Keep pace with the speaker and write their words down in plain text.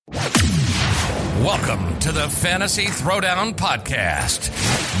Welcome to the Fantasy Throwdown Podcast,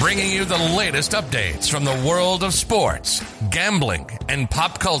 bringing you the latest updates from the world of sports, gambling, and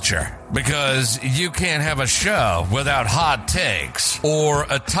pop culture. Because you can't have a show without hot takes or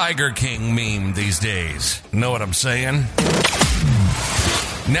a Tiger King meme these days. Know what I'm saying?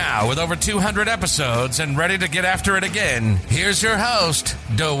 Now, with over 200 episodes and ready to get after it again, here's your host,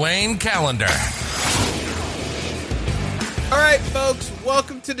 Dwayne Callender. All right, folks,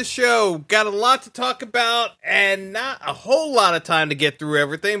 welcome to the show. Got a lot to talk about and not a whole lot of time to get through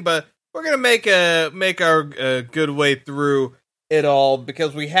everything, but we're going to make our good way through it all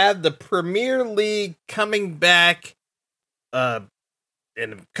because we have the Premier League coming back in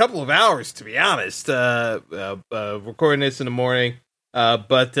a couple of hours, to be honest. Recording this in the morning,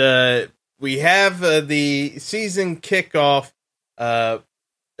 but we have the season kickoff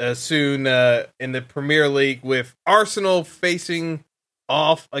soon in the Premier League with Arsenal facing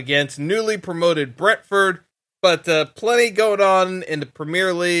off against newly promoted Brentford, but plenty going on in the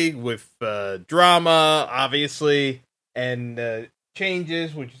Premier League with drama, obviously, and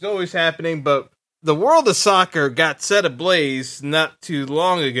changes, which is always happening, but the world of soccer got set ablaze not too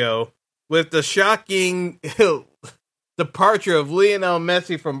long ago with the shocking departure of Lionel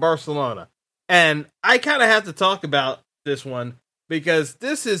Messi from Barcelona. And I kind of have to talk about this one because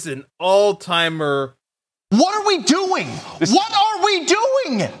this is an all-timer. What are we doing? What are we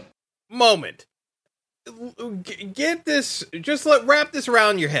doing? Moment. Get this, just wrap this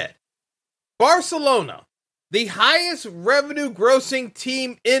around your head. Barcelona, the highest revenue grossing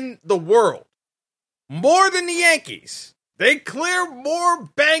team in the world. More than the Yankees. They clear more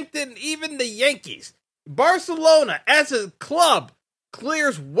bank than even the Yankees. Barcelona, as a club,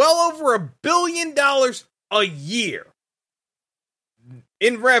 clears well over $1 billion a year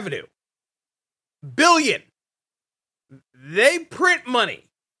in revenue. Billion. They print money.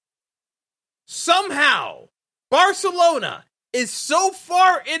 Somehow, Barcelona is so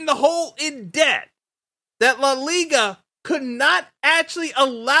far in the hole in debt that La Liga could not actually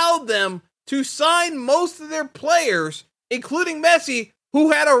allow them to sign most of their players, including Messi, who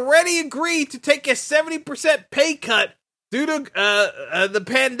had already agreed to take a 70% pay cut due to the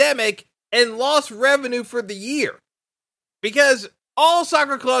pandemic and lost revenue for the year. Because all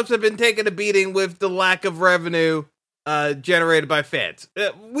soccer clubs have been taking a beating with the lack of revenue generated by fans.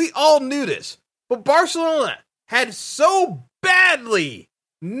 We all knew this. But Barcelona had so badly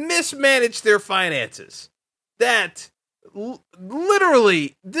mismanaged their finances that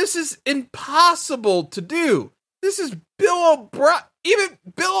literally this is impossible to do. This is Bill O'Brien. Even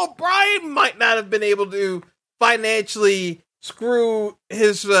Bill O'Brien might not have been able to financially screw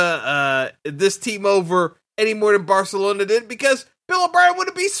his this team over any more than Barcelona did, because Bill O'Brien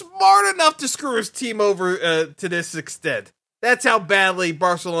wouldn't be smart enough to screw his team over to this extent. That's how badly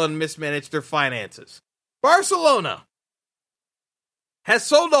Barcelona mismanaged their finances. Barcelona has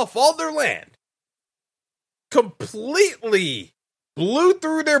sold off all their land, completely blew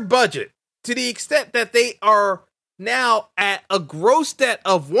through their budget to the extent that they are now at a gross debt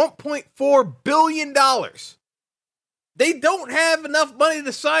of $1.4 billion. They don't have enough money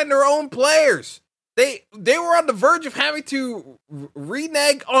to sign their own players. They were on the verge of having to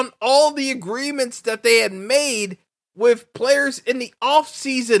renege on all the agreements that they had made with players in the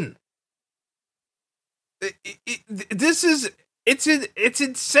off-season. It's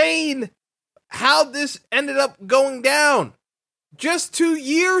insane how this ended up going down. Just 2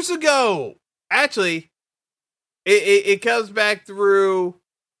 years ago. Actually, it comes back through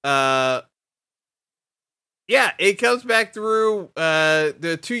it comes back through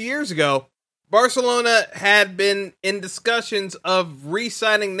the 2 years ago. Barcelona had been in discussions of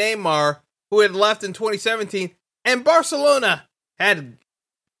re-signing Neymar, who had left in 2017, and Barcelona had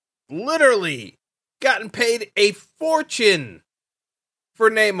literally gotten paid a fortune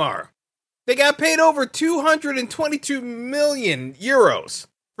for Neymar. They got paid over 222 million euros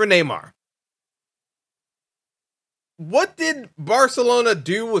for Neymar. What did Barcelona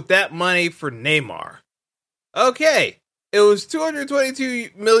do with that money for Neymar? Okay, it was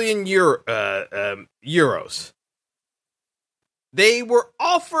 222 million euros. They were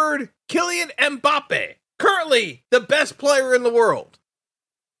offered Kylian Mbappe, currently the best player in the world.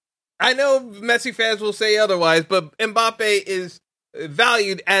 I know Messi fans will say otherwise, but Mbappe is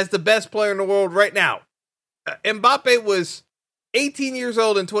valued as the best player in the world right now. Mbappe was 18 years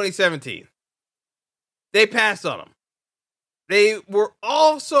old in 2017. They passed on him. They were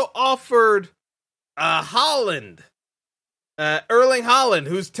also offered Haaland, Erling Haaland,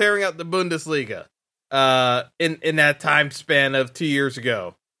 who's tearing up the Bundesliga in that time span of 2 years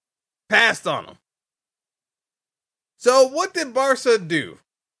ago. Passed on him. So what did Barca do?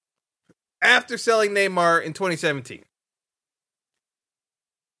 after selling Neymar in 2017.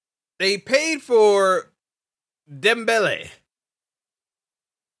 They paid for Dembele.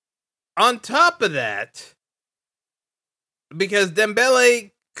 On top of that, because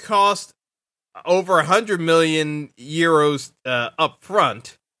Dembele cost over 100 million euros up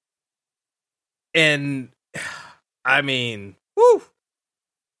front, and I mean, whoo,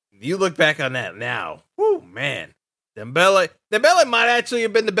 you look back on that now, whoo, man, Dembele might actually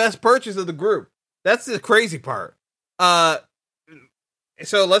have been the best purchase of the group. That's the crazy part. So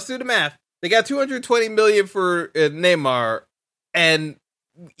let's do the math. They got 220 million for Neymar, and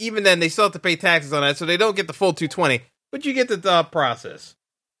even then they still have to pay taxes on that, so they don't get the full 220, but you get the thought process.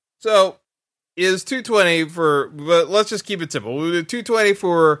 So is 220 for, but let's just keep it simple. We'll do 220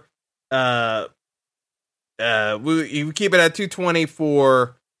 for we keep it at 220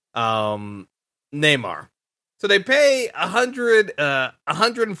 for Neymar. So they pay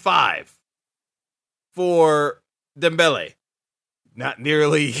 105 for Dembele. Not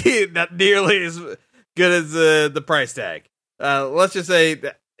nearly as good as the price tag. Let's just say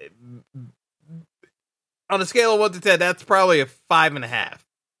that on a scale of 1 to 10, that's probably a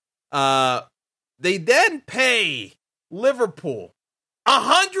 5.5. They then pay Liverpool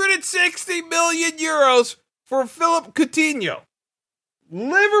 160 million euros for Philippe Coutinho.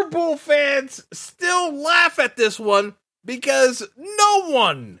 Liverpool fans still laugh at this one because no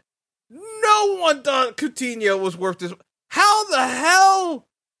one thought Coutinho was worth this. How the hell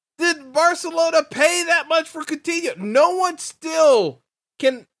did Barcelona pay that much for Coutinho? No one still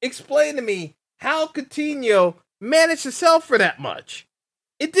can explain to me how Coutinho managed to sell for that much.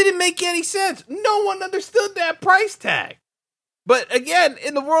 It didn't make any sense. No one understood that price tag. But again,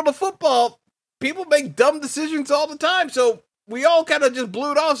 in the world of football, people make dumb decisions all the time. So we all kind of just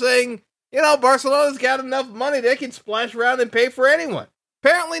blew it off saying, Barcelona's got enough money they can splash around and pay for anyone.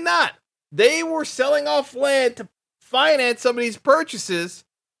 Apparently not. They were selling off land to finance some of these purchases,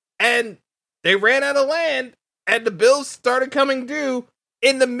 and they ran out of land, and the bills started coming due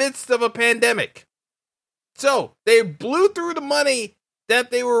in the midst of a pandemic. So they blew through the money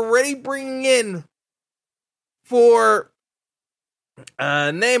that they were already bringing in for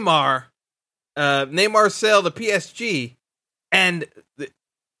Neymar's sale to PSG, and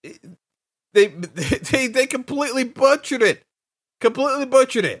they completely butchered it.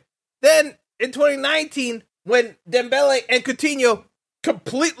 Then in 2019, when Dembele and Coutinho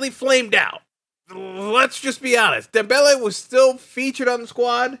completely flamed out, let's just be honest, Dembele was still featured on the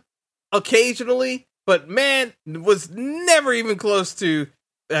squad occasionally, but man, was never even close to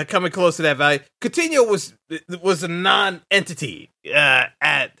coming close to that value. Coutinho was a non-entity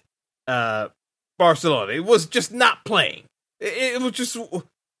at Barcelona. It was just not playing. It was just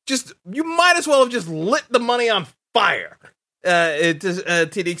you might as well have just lit the money on fire to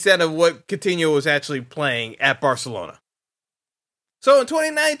the extent of what Coutinho was actually playing at Barcelona. So in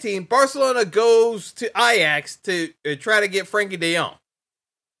 2019, Barcelona goes to Ajax to try to get Frankie de Jong.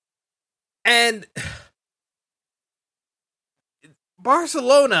 And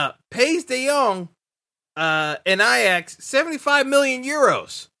Barcelona pays de Jong and Ajax 75 million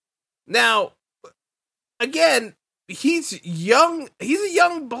euros. Now, again, he was a young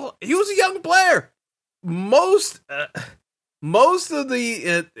player. Most of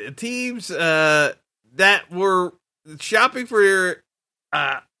the teams that were shopping for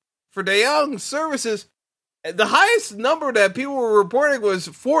de Jong's services, the highest number that people were reporting was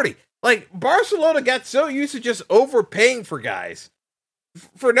 40. Like, Barcelona got so used to just overpaying for guys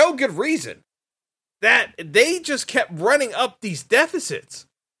for no good reason that they just kept running up these deficits.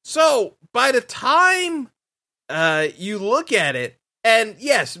 So by the time you look at it, and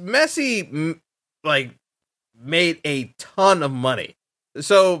yes, Messi made a ton of money.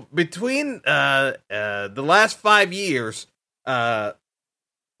 So between the last 5 years,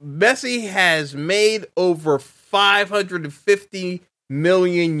 Messi has made over 550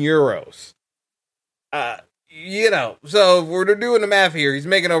 million euros. So if we're doing the math here, he's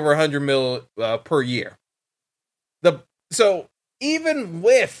making over 100 mil per year. So even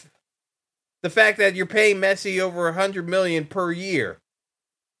with the fact that you're paying Messi over 100 million per year,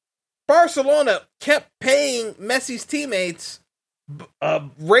 Barcelona kept paying Messi's teammates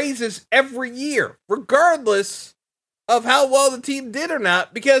raises every year, regardless of how well the team did or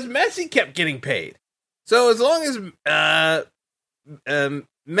not, because Messi kept getting paid. So as long as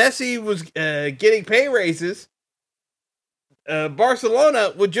Messi was getting pay raises,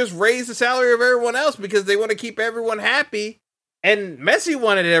 Barcelona would just raise the salary of everyone else because they want to keep everyone happy, and Messi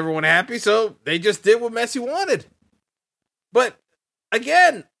wanted everyone happy, so they just did what Messi wanted. But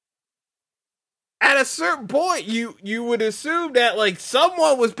again, at a certain point, you would assume that like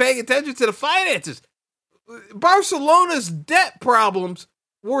someone was paying attention to the finances. Barcelona's debt problems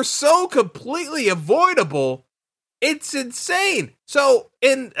were so completely avoidable. It's insane. So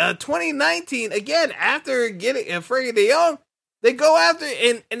in 2019, again, after getting Frenkie de Jong, they go after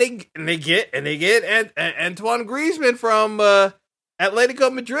and they get Antoine Griezmann from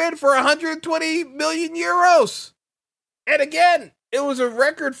Atletico Madrid for 120 million euros. And again, it was a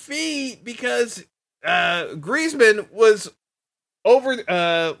record fee because Griezmann was over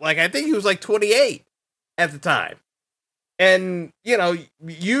I think he was like 28 at the time. And, you know,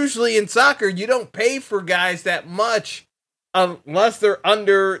 usually in soccer, you don't pay for guys that much unless they're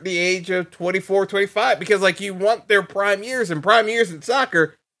under the age of 24, 25, because, like, you want their prime years, and prime years in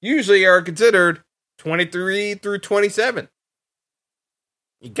soccer usually are considered 23 through 27.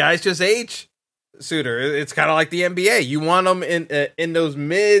 You guys just age sooner. It's kind of like the NBA. You want them in those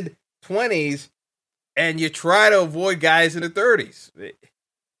mid-20s, and you try to avoid guys in the 30s.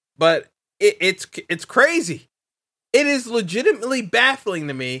 But it's crazy. It is legitimately baffling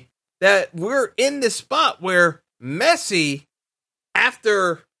to me that we're in this spot where Messi,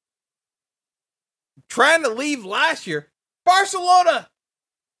 after trying to leave last year, Barcelona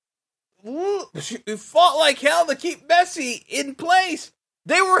fought like hell to keep Messi in place.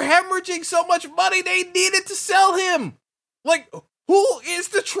 They were hemorrhaging so much money they needed to sell him. Like, who is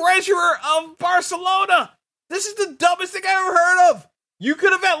the treasurer of Barcelona? This is the dumbest thing I've ever heard of. You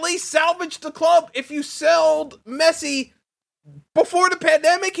could have at least salvaged the club if you sold Messi before the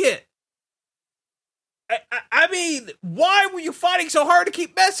pandemic hit. I mean, why were you fighting so hard to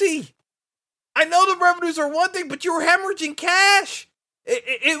keep Messi? I know the revenues are one thing, but you were hemorrhaging cash.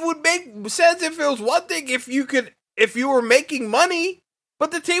 It would make sense if it was one thing if you were making money,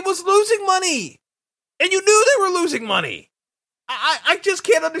 but the team was losing money, and you knew they were losing money. I just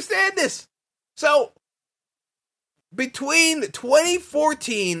can't understand this. So, between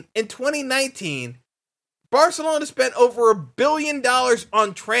 2014 and 2019, Barcelona spent over $1 billion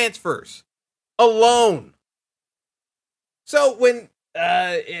on transfers alone. So when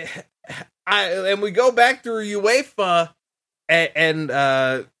we go back through UEFA and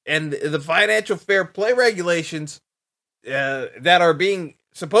the financial fair play regulations that are being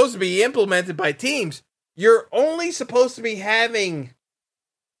supposed to be implemented by teams, you're only supposed to be having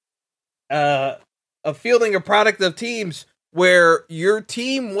a fielding a product of teams where your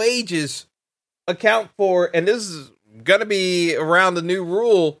team wages account for, and this is going to be around the new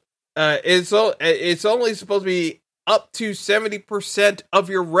rule, it's only supposed to be up to 70% of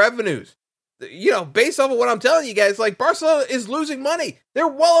your revenues. You know, based off of what I'm telling you guys, like, Barcelona is losing money. They're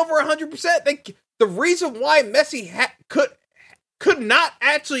well over 100%. The reason why Messi could not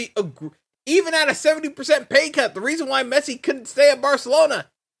actually agree, even at a 70% pay cut, the reason why Messi couldn't stay at Barcelona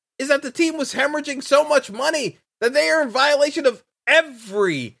is that the team was hemorrhaging so much money that they are in violation of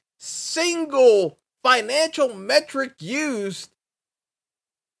every single financial metric used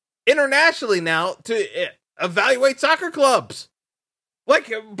internationally now to evaluate soccer clubs.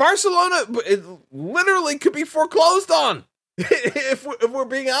 Like, Barcelona literally could be foreclosed on if we're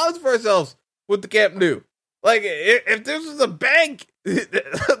being honest for ourselves with the Camp Nou. Like, if this was a bank,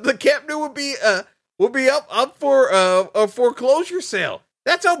 the Camp Nou would be up for a foreclosure sale.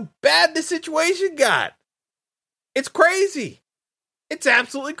 That's how bad the situation got. It's crazy. It's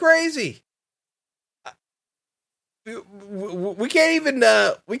absolutely crazy. We can't even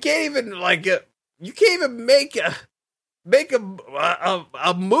like you can't even make a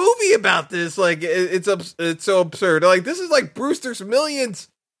movie about this. Like, it's so absurd. Like, this is like Brewster's Millions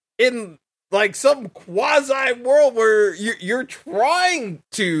in like some quasi world where you're trying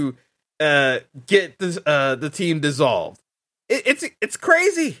to get this the team dissolved. It's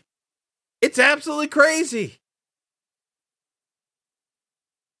crazy. It's absolutely crazy.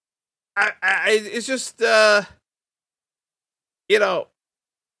 It's just you know,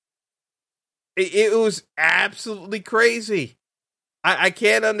 it was absolutely crazy. I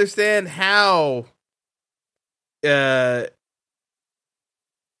can't understand how you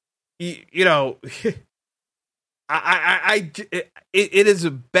know it is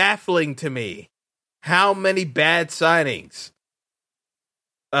baffling to me how many bad signings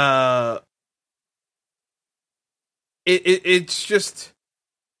it's just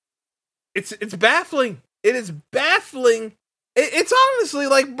it's baffling. It is baffling. It's honestly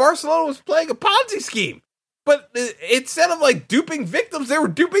like Barcelona was playing a Ponzi scheme, but instead of like duping victims, they were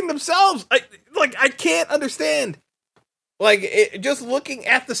duping themselves. I can't understand. Like, just looking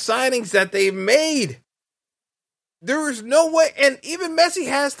at the signings that they made, there is no way, and even Messi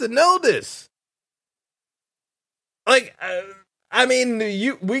has to know this. Like, I mean,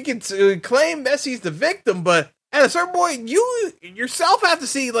 we could claim Messi's the victim, but at a certain point, you yourself have to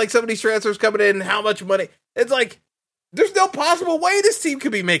see like some of these transfers coming in and how much money. It's like there's no possible way this team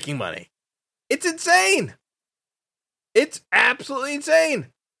could be making money. It's insane. It's absolutely insane.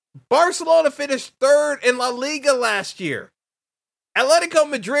 Barcelona finished third in La Liga last year. Atletico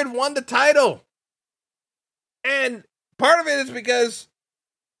Madrid won the title. And part of it is because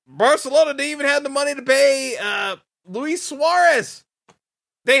Barcelona didn't even have the money to pay Luis Suarez.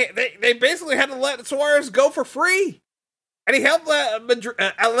 They basically had to let Suarez go for free. And he helped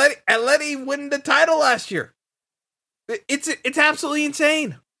Atleti win the title last year. It's absolutely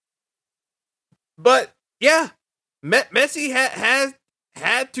insane. But yeah, Messi has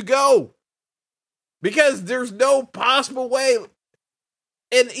had to go because there's no possible way.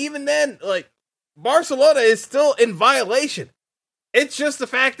 And even then, like, Barcelona is still in violation. It's just the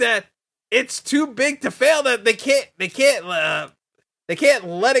fact that it's too big to fail that they can't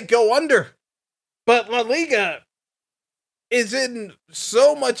let it go under. But La Liga is in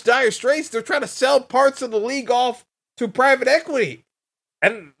so much dire straits. They're trying to sell parts of the league off to private equity.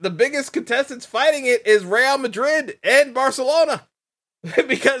 And the biggest contestants fighting it is Real Madrid and Barcelona.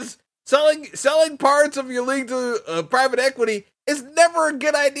 Because selling parts of your league to private equity is never a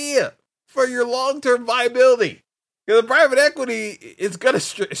good idea for your long-term viability. Because the private equity is going to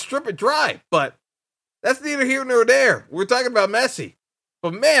strip it dry. But that's neither here nor there. We're talking about Messi.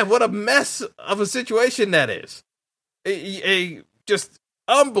 But man, what a mess of a situation that is. Just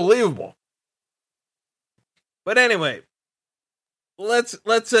unbelievable. But anyway, let's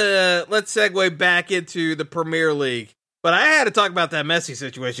segue back into the Premier League. But I had to talk about that Messi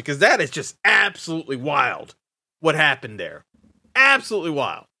situation because that is just absolutely wild what happened there. Absolutely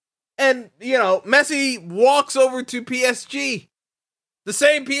wild. And, you know, Messi walks over to PSG. The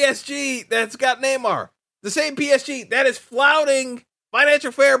same PSG that's got Neymar. The same PSG that is flouting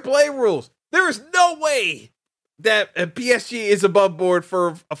financial fair play rules. There is no way that PSG is above board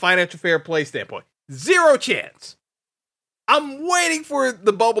for a financial fair play standpoint. Zero chance. I'm waiting for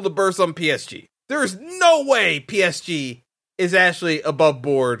the bubble to burst on PSG. There is no way PSG is actually above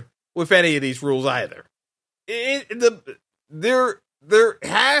board with any of these rules either. There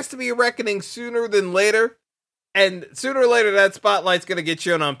has to be a reckoning sooner than later, and sooner or later that spotlight's going to get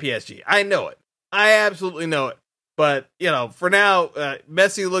shown on PSG. I know it. I absolutely know it. But, you know, for now,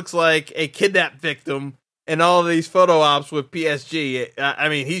 Messi looks like a kidnapped victim in all of these photo ops with PSG. I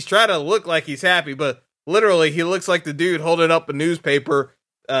mean, he's trying to look like he's happy, but literally he looks like the dude holding up a newspaper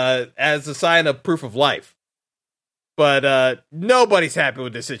as a sign of proof of life. But nobody's happy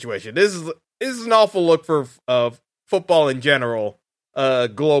with this situation. This is an awful look for football in general,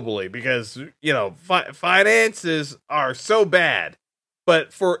 globally, because, you know, finances are so bad.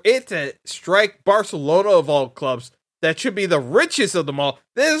 But for it to strike Barcelona of all clubs, that should be the richest of them all.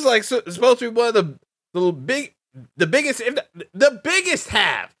 This is like supposed to be one of the biggest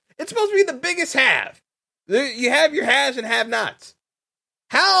have. It's supposed to be the biggest have. You have your haves and have-nots.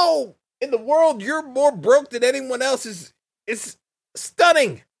 How in the world you're more broke than anyone else is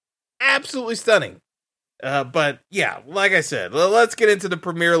stunning. Absolutely stunning. But yeah, like I said, let's get into the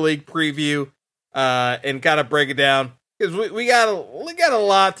Premier League preview and kind of break it down. Because we got a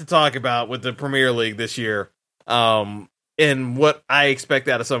lot to talk about with the Premier League this year, and what I expect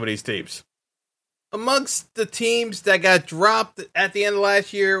out of some of these teams. Amongst the teams that got dropped at the end of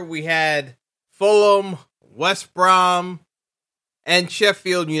last year, we had Fulham, West Brom, and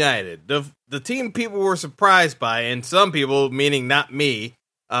Sheffield United. The team people were surprised by, and some people, meaning not me,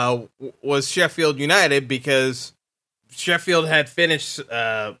 was Sheffield United, because Sheffield had finished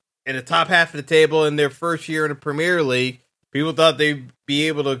in the top half of the table in their first year in the Premier League. People thought they'd be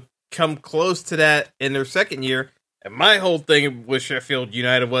able to come close to that in their second year. And my whole thing with Sheffield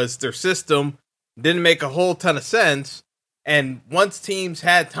United was their system didn't make a whole ton of sense. And once teams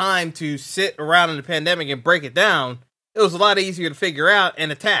had time to sit around in the pandemic and break it down, it was a lot easier to figure out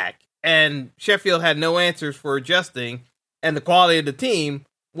and attack. And Sheffield had no answers for adjusting, and the quality of the team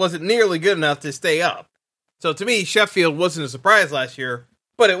wasn't nearly good enough to stay up. So to me, Sheffield wasn't a surprise last year,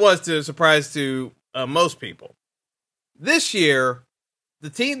 but it was a surprise to most people. This year, the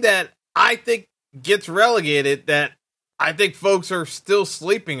team that I think gets relegated, that I think folks are still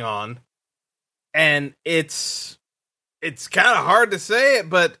sleeping on, and it's kind of hard to say it,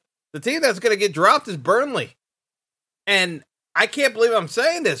 but the team that's going to get dropped is Burnley. And I can't believe I'm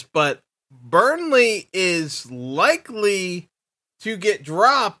saying this, but Burnley is likely to get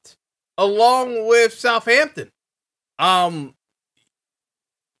dropped along with Southampton.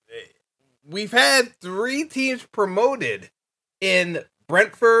 We've had 3 teams promoted in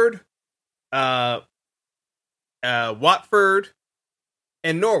Brentford, Watford,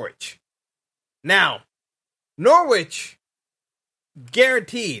 and Norwich. Now, Norwich,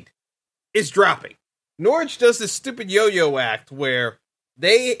 guaranteed, is dropping. Norwich does this stupid yo-yo act where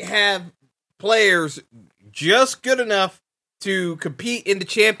they have players just good enough to compete in the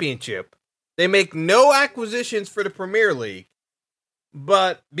championship. They make no acquisitions for the Premier League,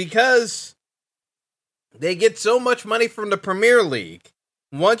 but because they get so much money from the Premier League,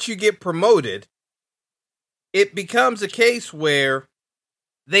 once you get promoted, it becomes a case where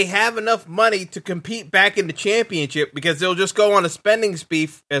they have enough money to compete back in the championship because they'll just go on a spending spree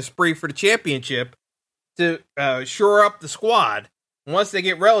for the championship to shore up the squad once they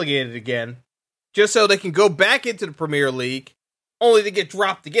get relegated again, just so they can go back into the Premier League only to get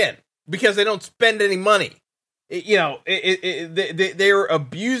dropped again because they don't spend any money. They're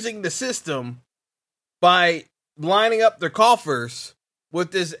abusing the system by lining up their coffers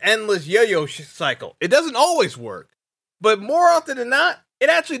with this endless yo-yo cycle. It doesn't always work, but more often than not, it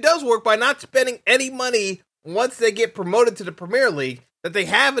actually does work by not spending any money once they get promoted to the Premier League, that they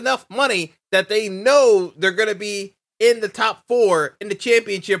have enough money that they know they're going to be in the top 4 in the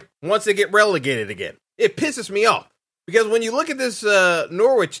championship once they get relegated again. It pisses me off because when you look at this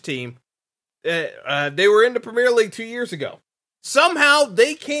Norwich team, they were in the Premier League 2 years ago. Somehow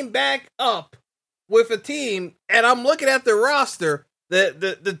they came back up with a team, and I'm looking at their roster.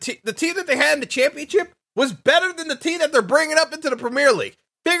 The team that they had in the championship was better than the team that they're bringing up into the Premier League.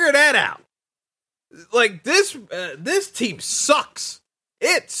 Figure that out. Like, this team sucks.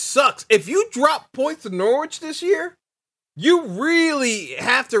 It sucks. If you drop points to Norwich this year, you really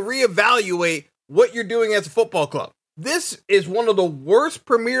have to reevaluate what you're doing as a football club. This is one of the worst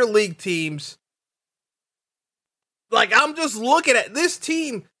Premier League teams. Like, I'm just looking at this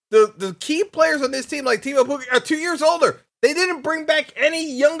team. The key players on this team, like Timo Pukki, are 2 years older. They didn't bring back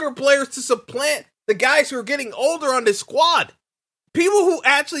any younger players to supplant the guys who are getting older on this squad. People who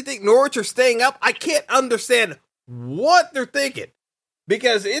actually think Norwich are staying up, I can't understand what they're thinking,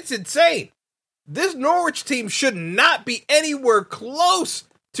 because it's insane. This Norwich team should not be anywhere close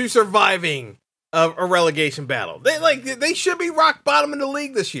to surviving a relegation battle. They should be rock bottom in the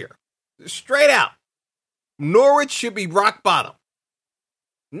league this year. Straight out. Norwich should be rock bottom.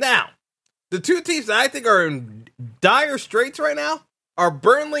 Now, the two teams that I think are in dire straits right now are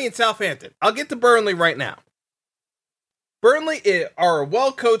Burnley and Southampton. I'll get to Burnley right now. Burnley are a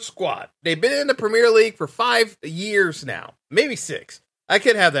well-coached squad. They've been in the Premier League for 5 years now. Maybe 6. I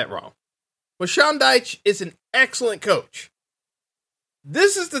could have that wrong. But Sean Dyche is an excellent coach.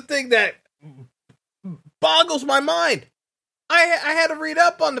 This is the thing that boggles my mind. I had to read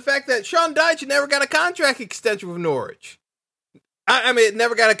up on the fact that Sean Dyche never got a contract extension with Norwich. I mean,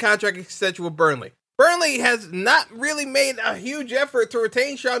 never got a contract extension with Burnley. Burnley has not really made a huge effort to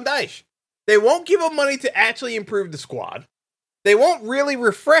retain Sean Dyche. They won't give him money to actually improve the squad. They won't really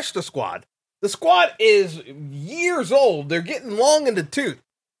refresh the squad. The squad is years old. They're getting long in the tooth.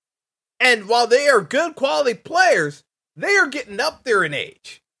 And while they are good quality players, they are getting up there in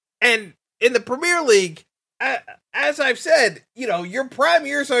age. And in the Premier League, as I've said, your prime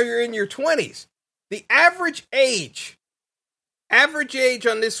years are in your 20s. The average age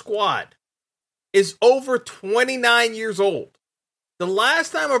on this squad is over 29 years old. The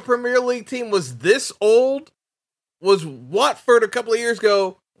last time a Premier League team was this old was Watford a couple of years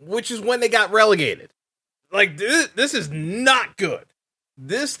ago, which is when they got relegated. Like, this is not good.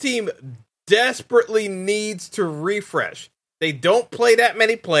 This team desperately needs to refresh. They don't play that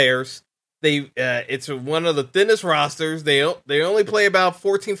many players. It's one of the thinnest rosters. They only play about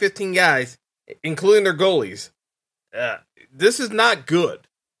 14, 15 guys, including their goalies. This is not good.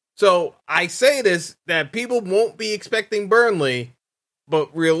 So I say this, that people won't be expecting Burnley, but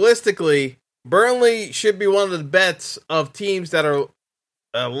realistically, Burnley should be one of the bets of teams that are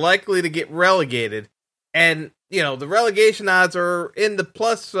likely to get relegated. And, the relegation odds are in the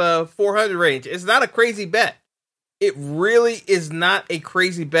plus 400 range. It's not a crazy bet. It really is not a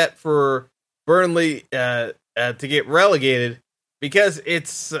crazy bet for Burnley to get relegated, because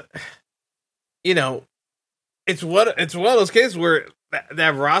it's, it's one of those cases where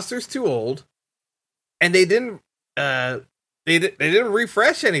that roster's too old, and they didn't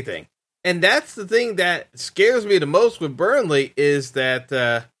refresh anything. And that's the thing that scares me the most with Burnley, is that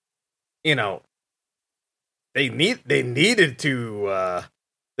they needed to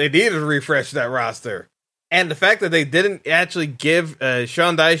refresh that roster, and the fact that they didn't actually give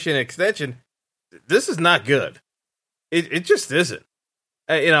Sean Dyche an extension, this is not good. It just isn't.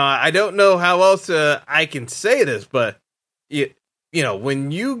 I don't know how else I can say this, but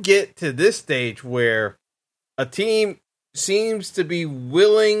when you get to this stage where a team seems to be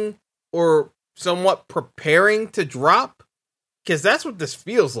willing or somewhat preparing to drop, Because that's what this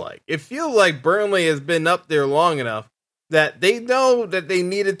feels like. It feels like Burnley has been up there long enough that they know that they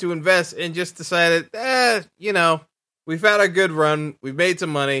needed to invest and just decided, we've had a good run. We've made some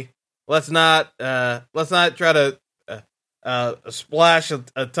money. Let's not try to splash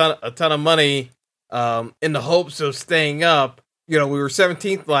a ton of money in the hopes of staying up. We were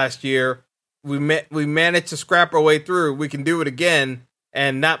 17th last year. We managed to scrap our way through. We can do it again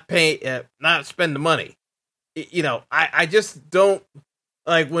and not spend the money. I just don't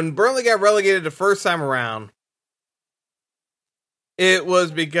like when Burnley got relegated the first time around. It was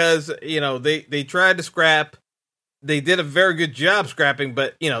because, they tried to scrap. They did a very good job scrapping,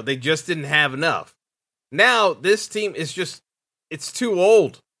 but, they just didn't have enough. Now, this team is it's too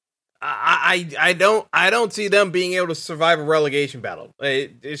old. I don't see them being able to survive a relegation battle.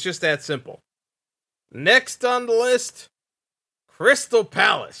 It's just that simple. Next on the list, Crystal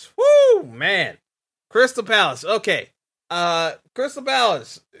Palace. Woo, man. Crystal Palace. Okay. Crystal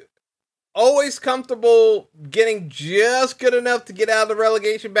Palace. Always comfortable getting just good enough to get out of the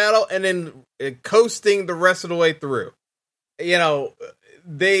relegation battle and then coasting the rest of the way through.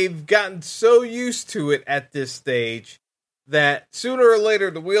 They've gotten so used to it at this stage that sooner or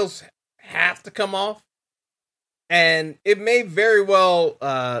later the wheels have to come off. And it may very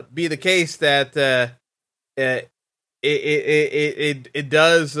well be the case that it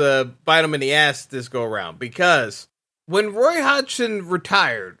does bite them in the ass this go around. Because when Roy Hodgson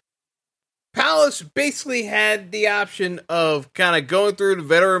retired, Palace basically had the option of kind of going through the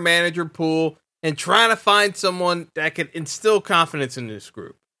veteran manager pool and trying to find someone that could instill confidence in this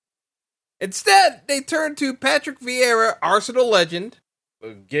group. Instead, they turned to Patrick Vieira, Arsenal legend.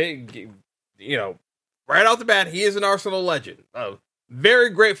 Right off the bat, he is an Arsenal legend. Very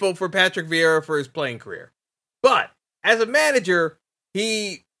grateful for Patrick Vieira for his playing career. But as a manager,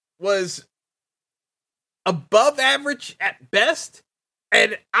 he was above average at best.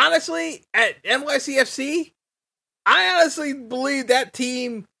 And honestly, at NYCFC, I honestly believe that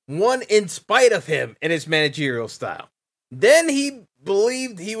team won in spite of him and his managerial style. Then he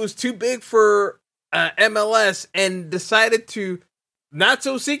believed he was too big for MLS and decided to, not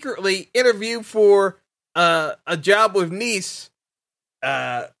so secretly, interview for a job with Nice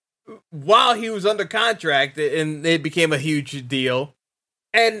while he was under contract, and it became a huge deal.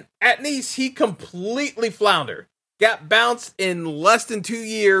 And at Nice, he completely floundered. Got bounced in less than 2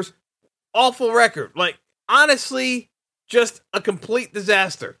 years. Awful record. Honestly, just a complete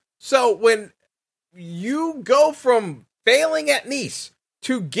disaster. So when you go from failing at Nice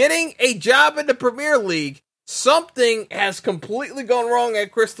to getting a job in the Premier League, something has completely gone wrong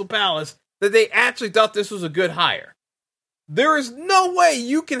at Crystal Palace that they actually thought this was a good hire. There is no way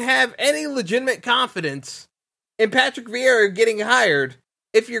you can have any legitimate confidence in Patrick Vieira getting hired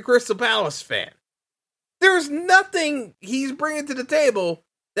if you're a Crystal Palace fan. There's nothing he's bringing to the table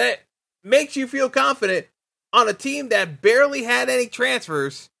that makes you feel confident on a team that barely had any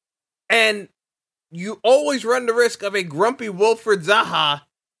transfers, and you always run the risk of a grumpy Wilfried Zaha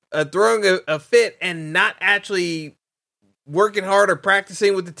throwing a fit and not actually working hard or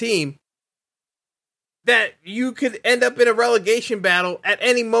practicing with the team, that you could end up in a relegation battle at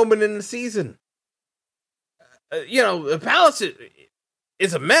any moment in the season. The Palace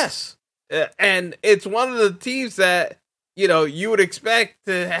is a mess. And it's one of the teams that, you would expect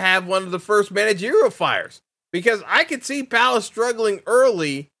to have one of the first managerial fires. Because I could see Palace struggling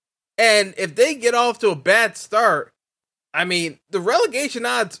early, and if they get off to a bad start, the relegation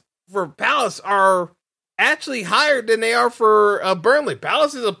odds for Palace are actually higher than they are for Burnley.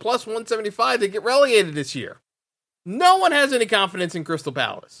 Palace is a plus 175 to get relegated this year. No one has any confidence in Crystal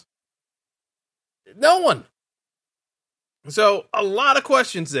Palace. No one. So, a lot of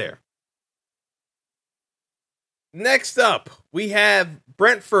questions there. Next up, we have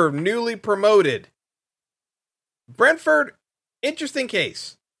Brentford, newly promoted. Brentford, interesting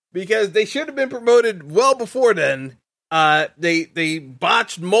case, because they should have been promoted well before then. They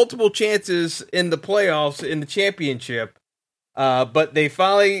botched multiple chances in the playoffs in the championship, but they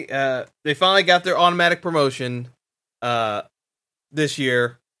finally got their automatic promotion this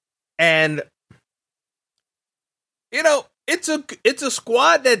year, and it's a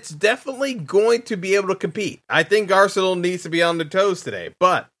squad that's definitely going to be able to compete. I think Arsenal needs to be on their toes today,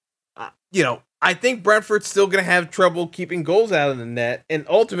 but I think Brentford's still going to have trouble keeping goals out of the net, and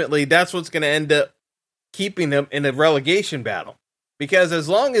ultimately that's what's going to end up keeping them in a relegation battle. Because as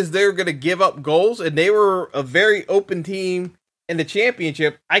long as they're going to give up goals, and they were a very open team in the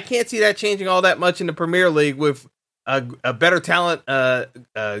championship, I can't see that changing all that much in the Premier League with a better talent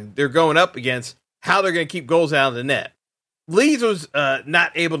they're going up against, how they're going to keep goals out of the net. Leeds was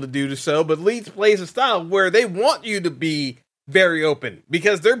not able to do so, but Leeds plays a style where they want you to be very open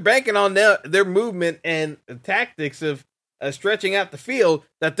because they're banking on their movement and tactics of stretching out the field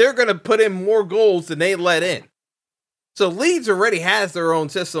that they're going to put in more goals than they let in. So Leeds already has their own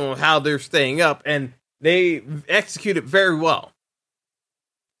system of how they're staying up, and they execute it very well.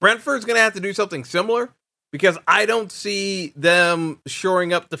 Brentford's going to have to do something similar because I don't see them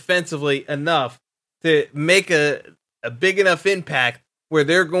shoring up defensively enough to make a big enough impact where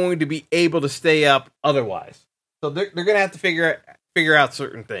they're going to be able to stay up otherwise. So they're going to have to figure out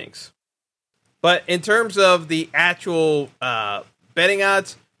certain things. But in terms of the actual betting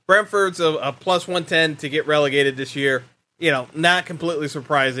odds, Brentford's a plus 110 to get relegated this year. Not completely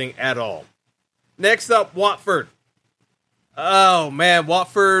surprising at all. Next up, Watford. Oh, man,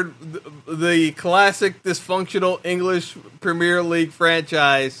 Watford, the classic dysfunctional English Premier League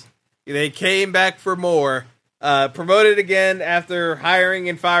franchise. They came back for more. Promoted again after hiring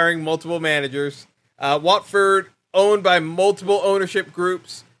and firing multiple managers. Watford, owned by multiple ownership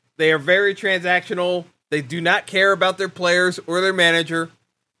groups. They are very transactional. They do not care about their players or their manager.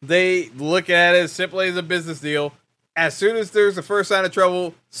 They look at it as simply as a business deal. As soon as there's the first sign of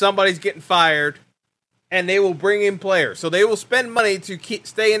trouble, somebody's getting fired, and they will bring in players. So they will spend money to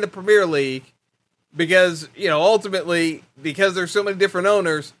stay in the Premier League because, ultimately, because there's so many different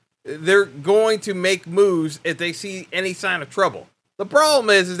owners, they're going to make moves if they see any sign of trouble. The problem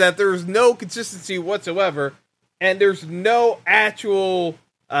is that there's no consistency whatsoever, and there's no actual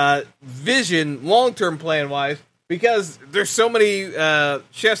vision long-term plan-wise because there's so many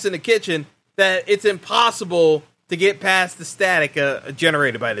chefs in the kitchen that it's impossible to get past the static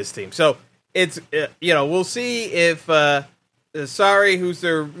generated by this team. So it's, we'll see if Sarri, who's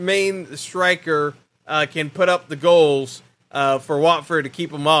their main striker, can put up the goals for Watford to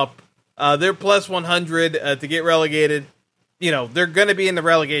keep them up. They're plus 100 to get relegated. They're going to be in the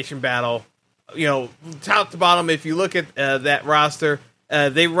relegation battle. Top to bottom, if you look at that roster,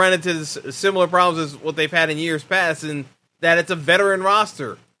 they run into similar problems as what they've had in years past, and that it's a veteran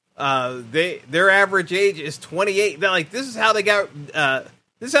roster. Their average age is 28. This is how they got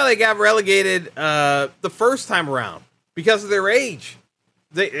relegated the first time around because of their age.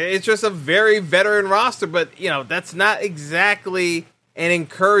 It's just a very veteran roster, but that's not exactly an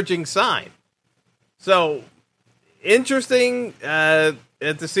encouraging sign. So interesting to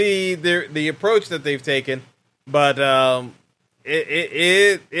see the approach that they've taken, but there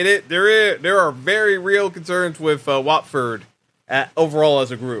are very real concerns with Watford overall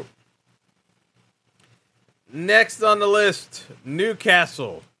as a group. Next on the list,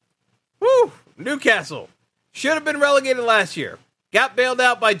 Newcastle. Woo! Newcastle should have been relegated last year. Got bailed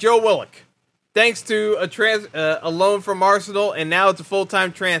out by Joe Willock, thanks to a loan from Arsenal, and now it's a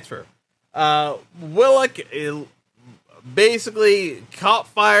full-time transfer. Willock basically caught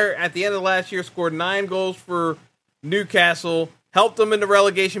fire at the end of last year, scored 9 goals for Newcastle, helped them in the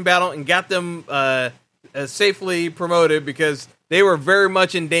relegation battle, and got them safely promoted because they were very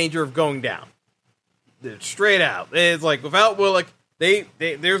much in danger of going down. Straight out. It's like, without Willock,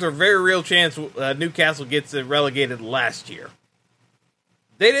 there's a very real chance Newcastle gets relegated last year.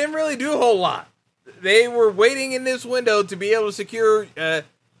 They didn't really do a whole lot. They were waiting in this window to be able to secure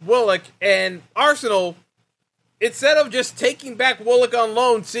Willock, and Arsenal, instead of just taking back Willock on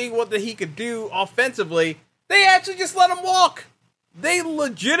loan, seeing what he could do offensively, they actually just let him walk. They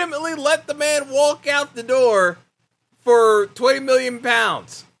legitimately let the man walk out the door for £20 million.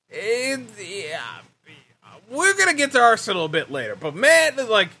 We're going to get to Arsenal a bit later, but man,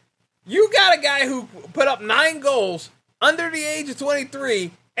 you got a guy who put up 9 goals under the age of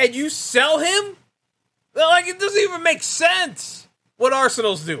 23, and you sell him? It doesn't even make sense what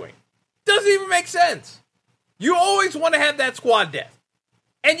Arsenal's doing. Doesn't even make sense. You always want to have that squad depth,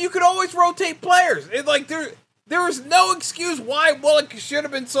 and you could always rotate players. There was no excuse why Willock should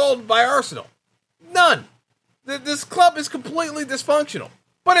have been sold by Arsenal. None. This club is completely dysfunctional,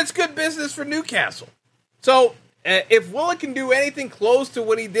 but it's good business for Newcastle. So, if Willock can do anything close to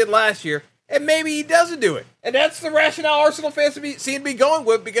what he did last year, and maybe he doesn't do it. And that's the rationale Arsenal fans seem to be going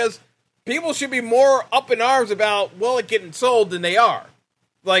with, because people should be more up in arms about Willock getting sold than they are.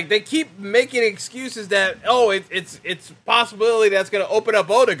 They keep making excuses that, it's a possibility that's going to open up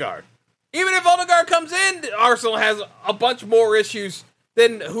Odegaard. Even if Odegaard comes in, Arsenal has a bunch more issues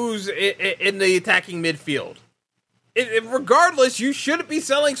than who's in the attacking midfield. Regardless, you shouldn't be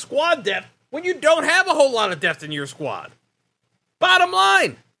selling squad depth when you don't have a whole lot of depth in your squad. Bottom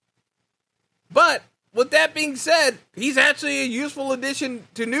line. But with that being said, he's actually a useful addition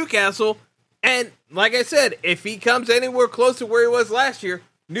to Newcastle. And like I said, if he comes anywhere close to where he was last year,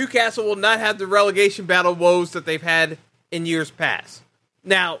 Newcastle will not have the relegation battle woes that they've had in years past.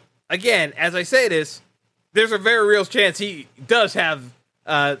 Now, again, as I say this, there's a very real chance he does have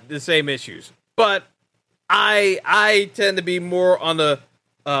the same issues. But I tend to be more on the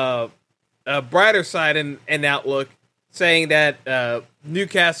brighter side in outlook, saying that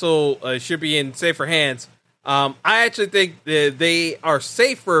Newcastle should be in safer hands. I actually think that they are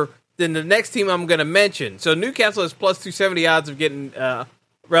safer than the next team I'm going to mention. So Newcastle has plus 270 odds of getting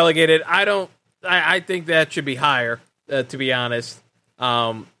relegated. I think that should be higher, to be honest.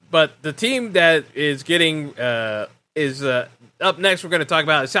 But the team that is getting is up next, we're going to talk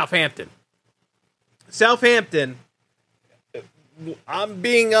about is Southampton. Southampton, I'm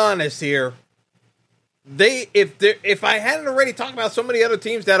being honest here. If I hadn't already talked about so many other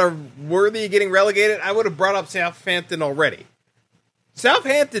teams that are worthy of getting relegated, I would have brought up Southampton already.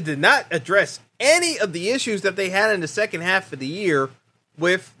 Southampton did not address any of the issues that they had in the second half of the year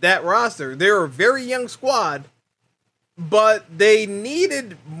with that roster. They're a very young squad, but they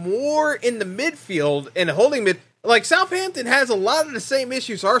needed more in the midfield and holding mid. Like, Southampton has a lot of the same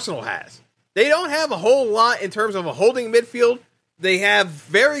issues Arsenal has. They don't have a whole lot in terms of a holding midfield. They have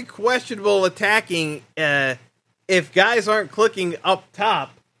very questionable attacking if guys aren't clicking up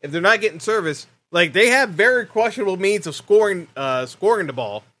top, if they're not getting service. Like, they have very questionable means of scoring the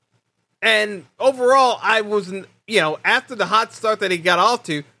ball. And overall, I wasn't, after the hot start that he got off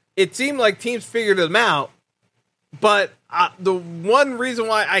to, it seemed like teams figured them out. But the one reason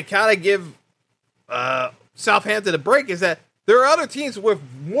why I kind of give Southampton a break is that there are other teams with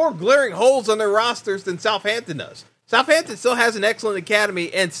more glaring holes on their rosters than Southampton does. Southampton still has an excellent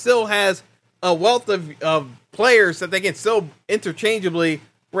academy and still has a wealth of players that they can still interchangeably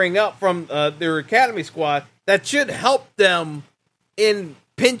bring up from their academy squad that should help them in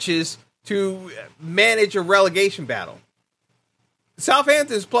pinches to manage a relegation battle.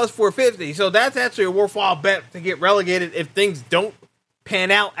 Southampton is plus 450, so that's actually a worthwhile bet to get relegated if things don't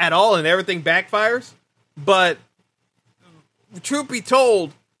pan out at all and everything backfires. But truth be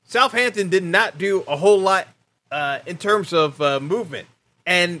told, Southampton did not do a whole lot in terms of movement.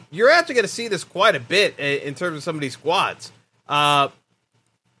 And you're actually going to see this quite a bit in terms of some of these squads. We're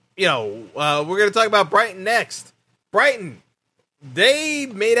going to talk about Brighton next. Brighton, they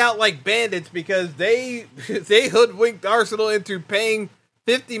made out like bandits because they hoodwinked Arsenal into paying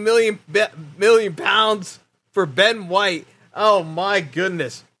 50 million pounds for Ben White. Oh my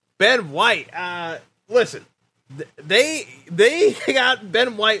goodness. Ben White, listen, they got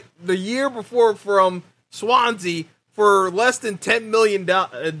Ben White the year before from Swansea for less than 10 million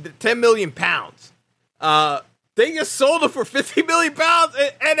pounds. They just sold him for 50 million pounds,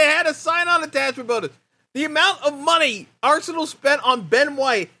 and they had a sign-on attachment bonus. The amount of money Arsenal spent on Ben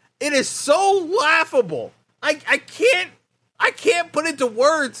White, it is so laughable. I can't put into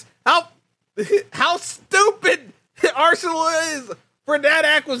words how stupid Arsenal is for that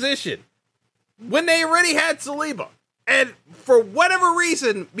acquisition when they already had Saliba. And for whatever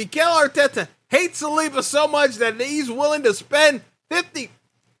reason, Mikel Arteta hates Saliba so much that he's willing to spend 50.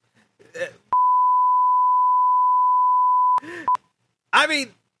 I mean,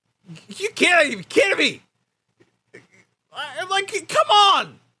 you can't even be kidding me. Like, come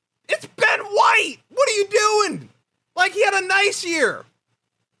on. It's Ben White. What are you doing? Like, he had a nice year.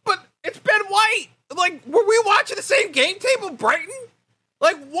 But it's Ben White. Like, were we watching the same game tape of Brighton?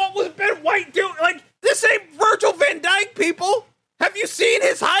 Like, what was Ben White doing? Like, this ain't Virgil van Dijk, people. Have you seen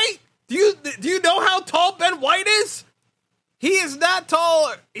his height? Do you know how tall Ben White is? He is not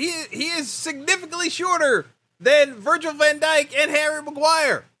tall. He is significantly shorter than Virgil van Dijk and Harry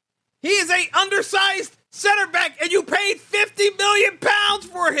Maguire. He is a undersized center back, and you paid 50 million pounds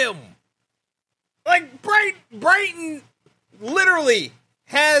for him. Like, Brighton literally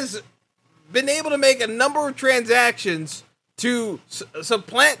has been able to make a number of transactions to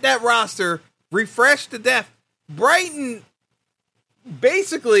supplant that roster, refresh to death. Brighton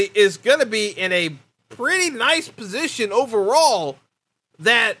basically is going to be in a pretty nice position overall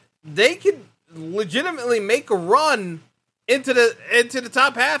that they could legitimately make a run into the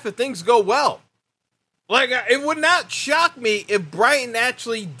top half if things go well. Like, it would not shock me if Brighton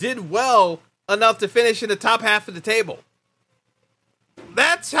actually did well enough to finish in the top half of the table.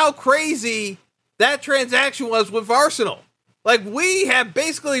 That's how crazy that transaction was with Arsenal. Like, we have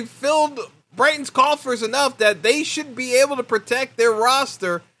basically filled Brighton's coffers enough that they should be able to protect their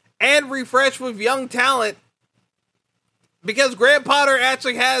roster and refresh with young talent because Graham Potter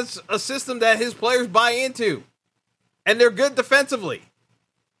actually has a system that his players buy into. And they're good defensively.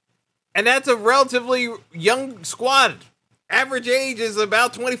 And that's a relatively young squad. Average age is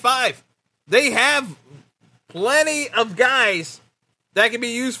about 25. They have plenty of guys that can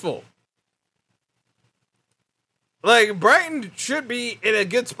be useful. Like, Brighton should be in a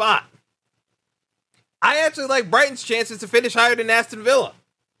good spot. I actually like Brighton's chances to finish higher than Aston Villa,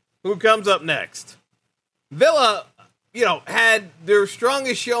 who comes up next. Villa, had their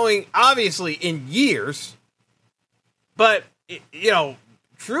strongest showing, obviously, in years. But,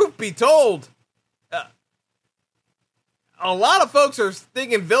 truth be told, a lot of folks are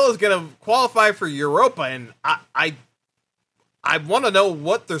thinking Villa's going to qualify for Europa, and I want to know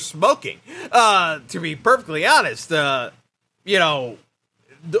what they're smoking. To be perfectly honest, a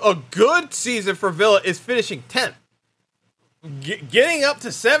good season for Villa is finishing 10th. Getting up to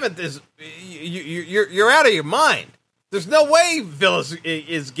 7th is you're out of your mind. There's no way Villa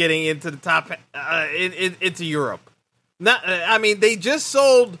is getting into the top into Europe. They just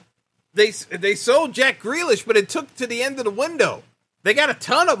sold. They sold Jack Grealish, but it took to the end of the window. They got a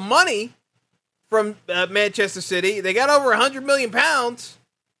ton of money from Manchester City. They got over £100 million,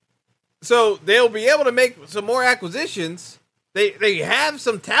 so they'll be able to make some more acquisitions. They have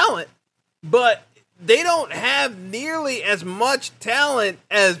some talent, but they don't have nearly as much talent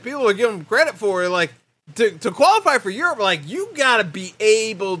as people are giving them credit for. Like to qualify for Europe, like you got to be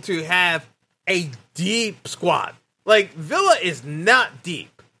able to have a deep squad. Like Villa is not deep.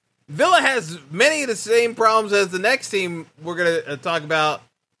 Villa has many of the same problems as the next team we're going to talk about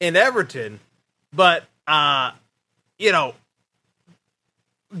in Everton. But, do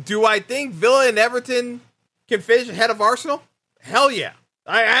I think Villa and Everton can finish ahead of Arsenal? Hell yeah.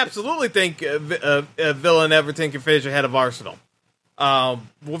 I absolutely think Villa and Everton can finish ahead of Arsenal.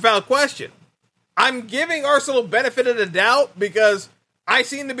 Without question. I'm giving Arsenal benefit of the doubt because I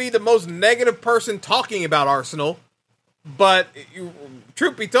seem to be the most negative person talking about Arsenal. But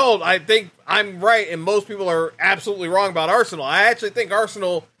truth be told, I think I'm right, and most people are absolutely wrong about Arsenal. I actually think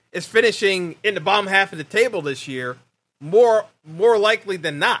Arsenal is finishing in the bottom half of the table this year, more likely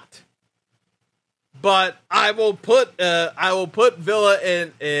than not. But I will put Villa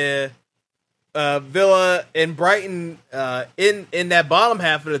and Brighton in that bottom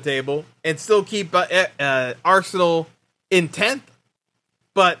half of the table, and still keep Arsenal in 10th.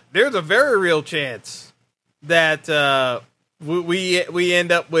 But there's a very real chance that we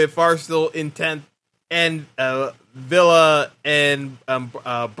end up with Arsenal in 10th and Villa and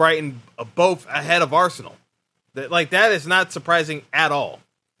Brighton both ahead of Arsenal. That is not surprising at all.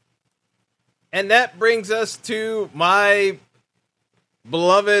 And that brings us to my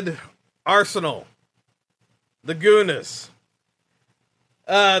beloved Arsenal. The Gooners.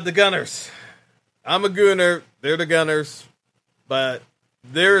 The Gunners. I'm a Gooner. They're the Gunners. But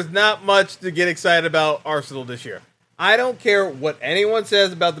there's not much to get excited about Arsenal this year. I don't care what anyone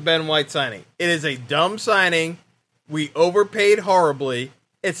says about the Ben White signing. It is a dumb signing. We overpaid horribly.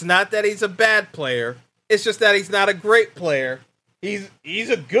 It's not that he's a bad player. It's just that he's not a great player. He's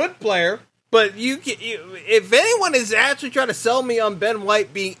a good player, but if anyone is actually trying to sell me on Ben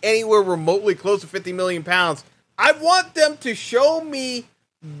White being anywhere remotely close to £50 million, I want them to show me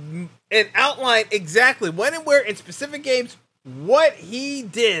and outline exactly when and where in specific games what he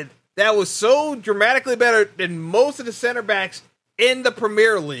did that was so dramatically better than most of the center backs in the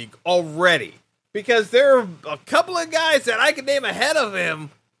Premier League already. Because there are a couple of guys that I could name ahead of him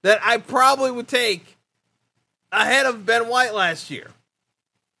that I probably would take ahead of Ben White last year.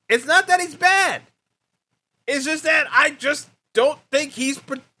 It's not that he's bad. It's just that I just don't think he's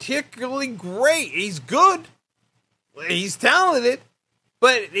particularly great. He's good. He's talented.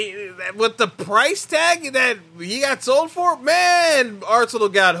 But with the price tag that he got sold for, man, Arsenal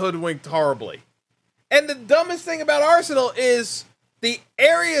got hoodwinked horribly. And the dumbest thing about Arsenal is the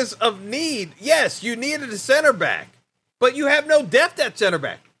areas of need. Yes, you needed a center back, but you have no depth at center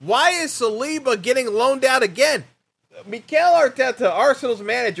back. Why is Saliba getting loaned out again? Mikel Arteta, Arsenal's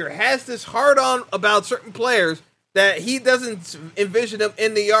manager, has this hard-on about certain players that he doesn't envision them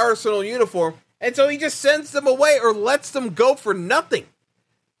in the Arsenal uniform, and so he just sends them away or lets them go for nothing.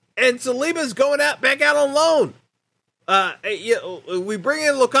 And Saliba's going back out on loan. We bring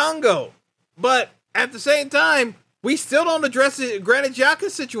in Lukongo, but at the same time, we still don't address the Granit Xhaka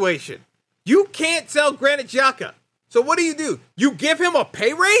situation. You can't sell Granit Xhaka. So what do? You give him a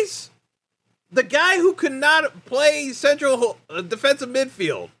pay raise? The guy who could not play central defensive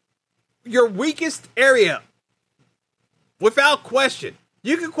midfield, your weakest area, without question.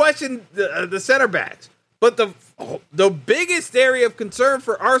 You can question the center backs, but the biggest area of concern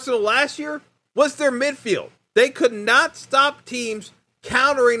for Arsenal last year was their midfield. They could not stop teams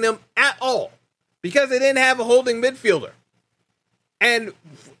countering them at all because they didn't have a holding midfielder. And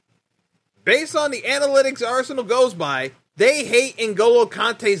based on the analytics Arsenal goes by, they hate N'Golo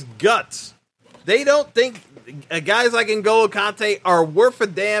Kante's guts. They don't think guys like N'Golo Kante are worth a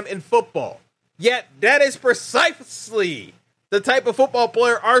damn in football. Yet that is precisely the type of football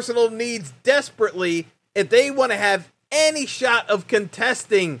player Arsenal needs desperately if they want to have any shot of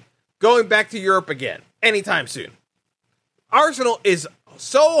contesting going back to Europe again anytime soon. Arsenal is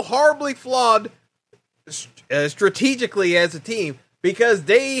so horribly flawed strategically as a team because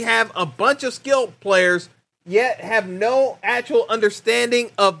they have a bunch of skilled players yet have no actual understanding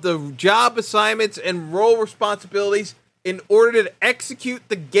of the job assignments and role responsibilities in order to execute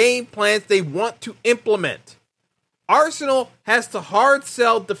the game plans they want to implement. Arsenal has to hard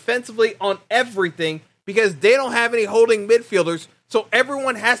sell defensively on everything because they don't have any holding midfielders, so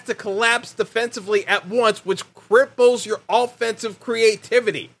everyone has to collapse defensively at once, which cripples your offensive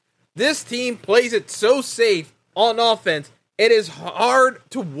creativity. This team plays it so safe on offense, it is hard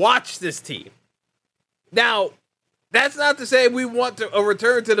to watch this team. Now, that's not to say we want a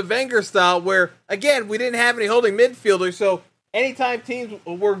return to the Wenger style where, again, we didn't have any holding midfielders, so anytime teams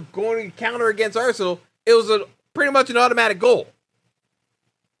were going to counter against Arsenal, it was pretty much an automatic goal.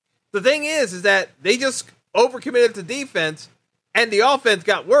 The thing is that they just overcommitted to defense, and the offense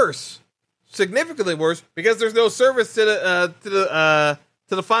got worse, significantly worse, because there's no service to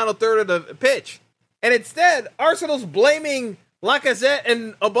the final third of the pitch. And instead, Arsenal's blaming Lacazette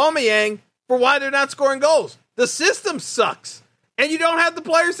and Aubameyang for why they're not scoring goals. The system sucks, and you don't have the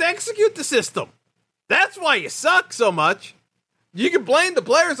players to execute the system. That's why you suck so much. You can blame the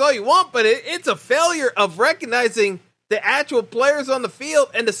players all you want, but it's a failure of recognizing the actual players on the field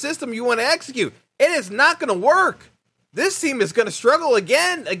and the system you want to execute. It is not going to work. This team is going to struggle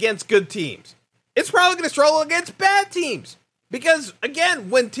again against good teams. It's probably going to struggle against bad teams. Because, again,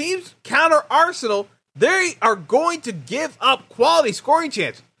 when teams counter Arsenal, they are going to give up quality scoring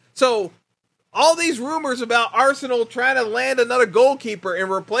chances. So, all these rumors about Arsenal trying to land another goalkeeper and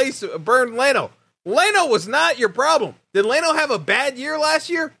replace Bernd Leno. Leno was not your problem. Did Leno have a bad year last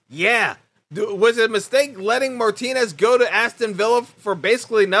year? Yeah. Was it a mistake letting Martinez go to Aston Villa for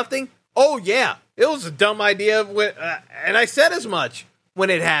basically nothing? Oh, yeah. It was a dumb idea, and I said as much when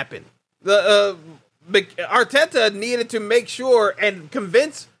it happened. Arteta needed to make sure and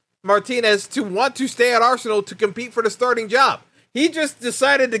convince Martinez to want to stay at Arsenal to compete for the starting job. He just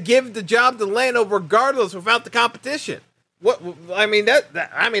decided to give the job to Leno regardless without the competition.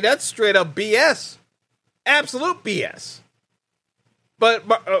 That's straight up BS. Absolute BS. But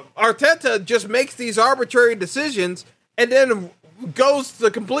Arteta just makes these arbitrary decisions and then goes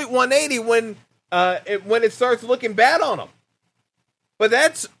the complete 180 when it starts looking bad on him. But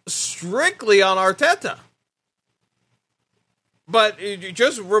that's strictly on Arteta. But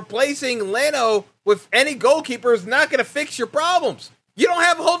just replacing Leno with any goalkeeper is not going to fix your problems. You don't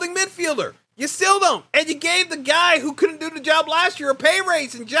have a holding midfielder. You still don't. And you gave the guy who couldn't do the job last year a pay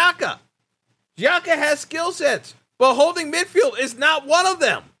raise in Xhaka. Xhaka has skill sets, but holding midfield is not one of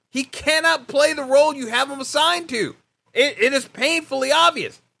them. He cannot play the role you have him assigned to. It is painfully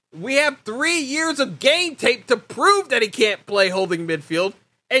obvious. We have 3 years of game tape to prove that he can't play holding midfield,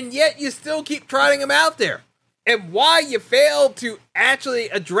 and yet you still keep trotting him out there. And why you failed to actually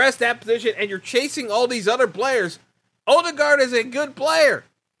address that position and you're chasing all these other players. Odegaard is a good player.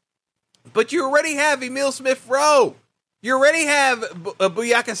 But you already have Emile Smith-Rowe. You already have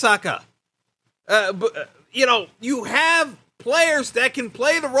Bukayo Saka. You have players that can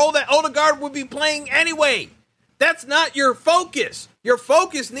play the role that Odegaard would be playing anyway. That's not your focus. Your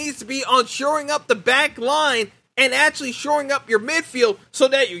focus needs to be on shoring up the back line and actually shoring up your midfield so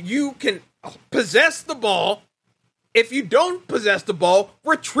that you can possess the ball. If you don't possess the ball,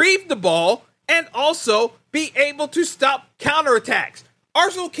 retrieve the ball, and also be able to stop counterattacks.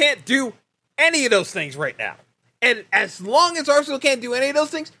 Arsenal can't do any of those things right now. And as long as Arsenal can't do any of those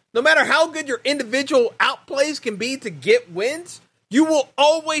things, no matter how good your individual outplays can be to get wins, you will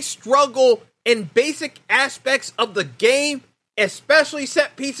always struggle in basic aspects of the game, especially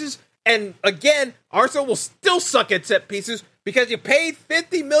set pieces. And again, Arsenal will still suck at set pieces because you paid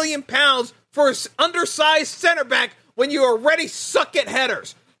 £50 million for an undersized center back when you already suck at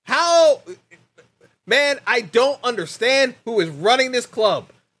headers. I don't understand who is running this club.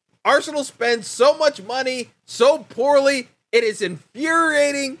 Arsenal spends so much money so poorly, it is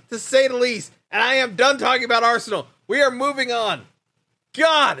infuriating to say the least. And I am done talking about Arsenal. We are moving on.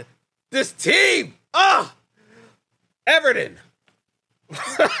 God, this team! Everton.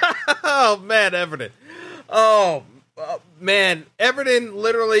 Oh, man, Everton. Oh, man, Everton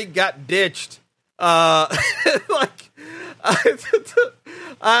literally got ditched.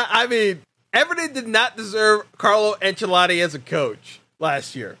 Everton did not deserve Carlo Ancelotti as a coach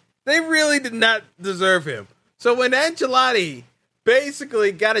last year. They really did not deserve him. So when Ancelotti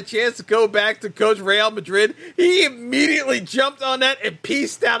basically got a chance to go back to coach Real Madrid, he immediately jumped on that and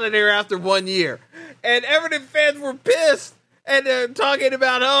pieced out of there after 1 year. And Everton fans were pissed. and talking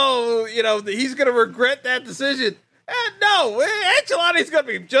about, he's going to regret that decision. No, Ancelotti's going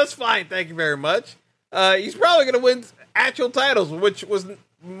to be just fine. Thank you very much. He's probably going to win actual titles, which was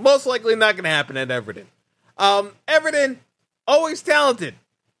most likely not going to happen at Everton. Everton, always talented.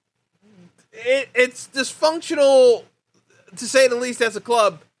 It's dysfunctional, to say the least, as a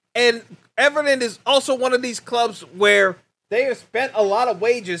club. And Everton is also one of these clubs where they have spent a lot of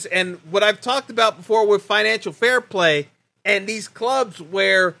wages. And what I've talked about before with financial fair play and these clubs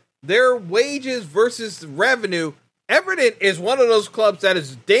where their wages versus revenue, Everton is one of those clubs that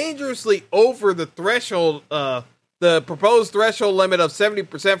is dangerously over the threshold, the proposed threshold limit of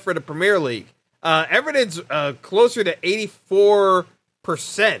 70% for the Premier League. Everton's closer to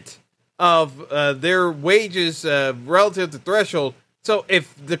 84% of their wages relative to threshold. So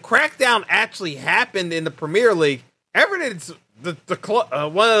if the crackdown actually happened in the Premier League, Everton's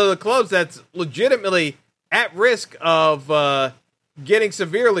one of the clubs that's legitimately at risk of getting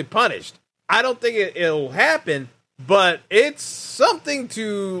severely punished. I don't think it'll happen, but it's something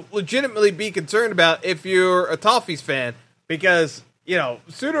to legitimately be concerned about if you're a Toffees fan, because,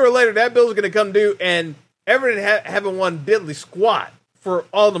 sooner or later that bill's going to come due, and Everton haven't won diddly squat for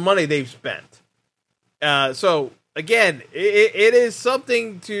all the money they've spent. So, again, it is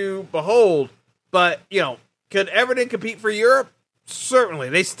something to behold, but, could Everton compete for Europe? Certainly.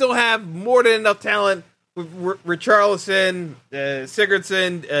 They still have more than enough talent with Richarlison,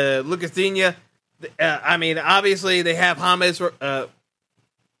 Sigurdsson, Lucas Digne. Obviously, they have James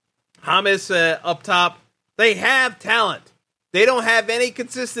up top. They have talent. They don't have any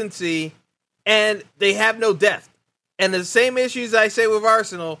consistency, and they have no depth. And the same issues I say with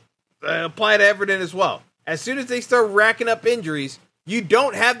Arsenal apply to Everton as well. As soon as they start racking up injuries, you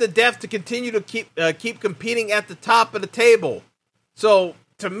don't have the depth to continue to keep competing at the top of the table. So,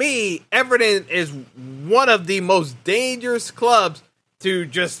 to me, Everton is one of the most dangerous clubs to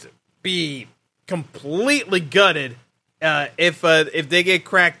just be completely gutted if they get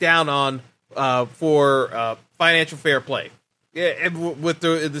cracked down on for financial fair play, with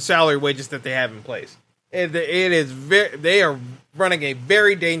the salary wages that they have in place. They are running a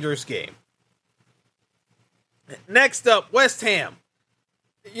very dangerous game. Next up, West Ham.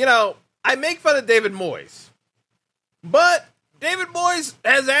 I make fun of David Moyes, but David Moyes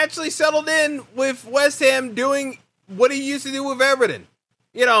has actually settled in with West Ham doing what he used to do with Everton.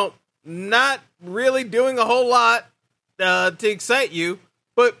 Not really doing a whole lot to excite you,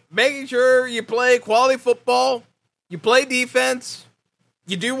 but making sure you play quality football, you play defense,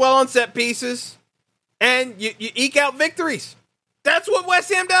 you do well on set pieces, and you eke out victories. That's what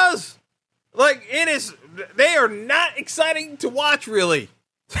West Ham does. They are not exciting to watch, really,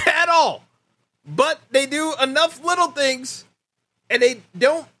 at all. But they do enough little things, and they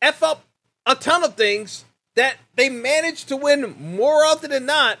don't F up a ton of things, that they manage to win more often than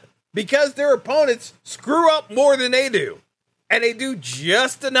not, because their opponents screw up more than they do. And they do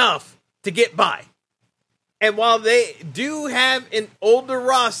just enough to get by. And while they do have an older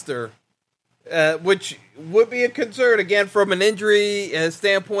roster, which would be a concern, again, from an injury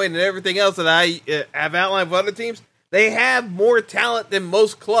standpoint and everything else that I have outlined for other teams, they have more talent than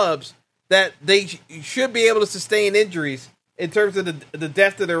most clubs that they should be able to sustain injuries in terms of the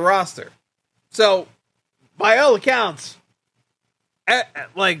depth of their roster. So, by all accounts,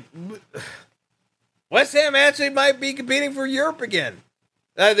 West Ham actually might be competing for Europe again.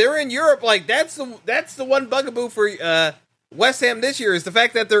 They're in Europe. That's the one bugaboo for West Ham this year, is the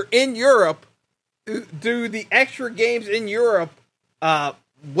fact that they're in Europe. Do the extra games in Europe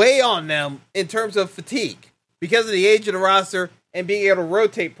weigh on them in terms of fatigue because of the age of the roster and being able to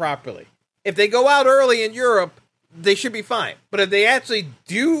rotate properly? If they go out early in Europe, they should be fine. But if they actually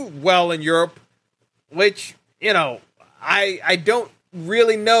do well in Europe, which, I don't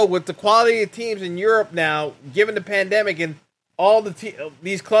really know with the quality of teams in Europe now, given the pandemic and all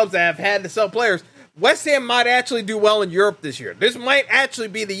these clubs that have had to sell players, West Ham might actually do well in Europe this year. This might actually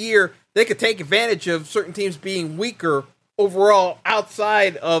be the year they could take advantage of certain teams being weaker overall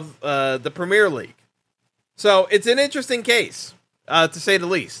outside of the Premier League. So it's an interesting case, to say the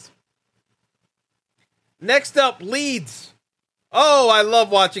least. Next up, Leeds. Oh, I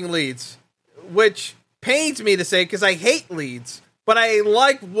love watching Leeds, which pains me to say because I hate Leeds, but I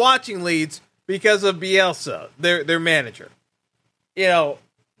like watching Leeds because of Bielsa, their manager.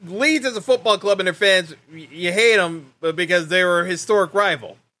 Leeds as a football club and their fans, you hate them because they were a historic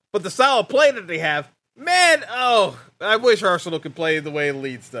rival. But the style of play that they have, man, I wish Arsenal could play the way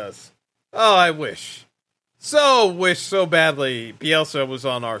Leeds does. Oh, I wish so badly Bielsa was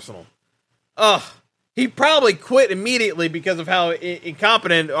on Arsenal. He probably quit immediately because of how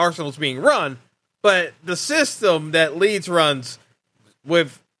incompetent Arsenal's being run. But the system that Leeds runs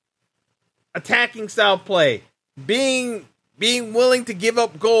with attacking style play, being willing to give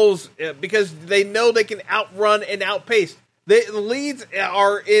up goals because they know they can outrun and outpace. The Leeds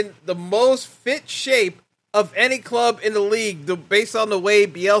are in the most fit shape of any club in the league, based on the way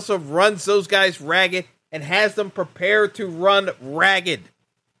Bielsa runs those guys ragged and has them prepared to run ragged.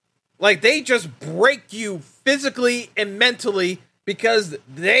 Like, they just break you physically and mentally because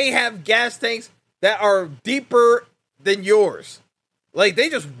they have gas tanks that are deeper than yours. Like, they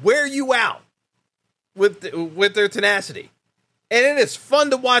just wear you out with their tenacity. And it is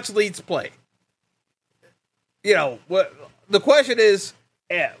fun to watch Leeds play. You know, the question is,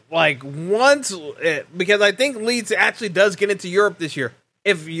 because I think Leeds actually does get into Europe this year.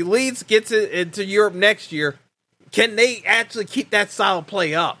 If Leeds gets into Europe next year, can they actually keep that style of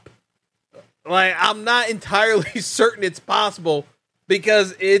play up? Like, I'm not entirely certain it's possible,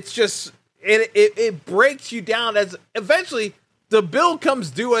 because it's just, it breaks you down as eventually the bill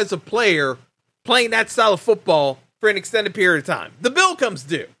comes due as a player playing that style of football for an extended period of time. The bill comes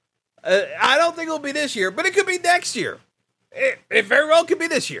due. I don't think it'll be this year, but it could be next year. It very well could be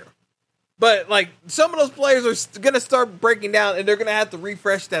this year. But, like, some of those players are going to start breaking down, and they're going to have to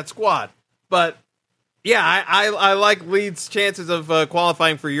refresh that squad. But, yeah, I like Leeds' chances of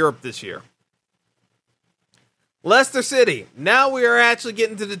qualifying for Europe this year. Leicester City. Now we are actually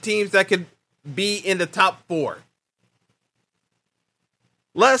getting to the teams that could be in the top 4.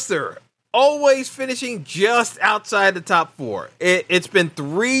 Leicester, always finishing just outside the top 4. It's been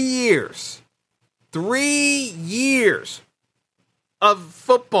 3 years. 3 years of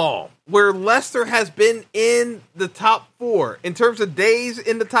football where Leicester has been in the top 4 in terms of days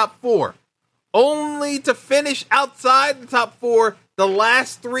in the top 4, only to finish outside the top 4 the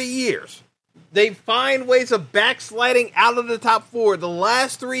last 3 years. They find ways of backsliding out of the top 4 the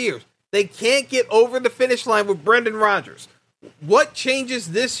last 3 years. They can't get over the finish line with Brendan Rodgers. What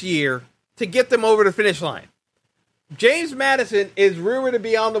changes this year to get them over the finish line? James Maddison is rumored to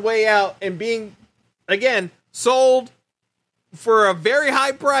be on the way out and being, again, sold for a very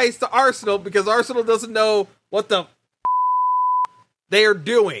high price to Arsenal, because Arsenal doesn't know what the they are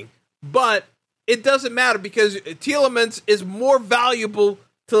doing. But it doesn't matter, because Tielemans is more valuable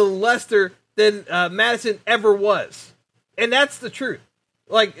to Leicester than Maddison ever was. And that's the truth.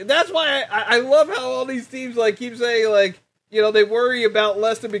 Like, that's why I love how all these teams, like, keep saying, like, you know, they worry about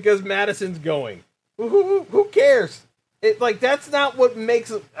Leicester because Maddison's going. Who cares? That's not what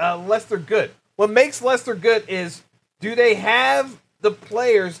makes Leicester good. What makes Leicester good is, do they have the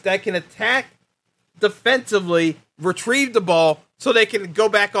players that can attack defensively, retrieve the ball, so they can go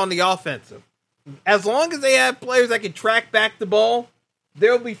back on the offensive? As long as they have players that can track back the ball,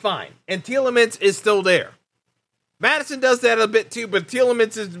 they'll be fine. And Tielemans is still there. Maddison does that a bit too, but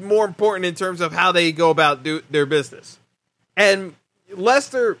Tielemans is more important in terms of how they go about their business. And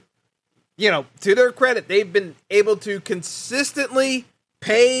Leicester, you know, to their credit, they've been able to consistently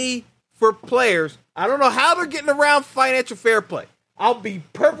pay for players. I don't know how they're getting around financial fair play. I'll be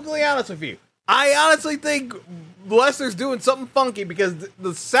perfectly honest with you. I honestly think Leicester's doing something funky, because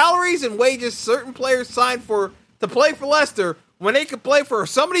the salaries and wages certain players signed for to play for Leicester, when they could play for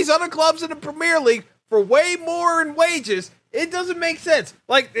some of these other clubs in the Premier League for way more in wages, it doesn't make sense.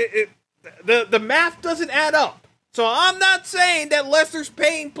 Like, the math doesn't add up. So I'm not saying that Leicester's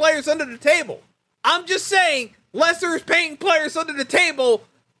paying players under the table. I'm just saying Leicester is paying players under the table,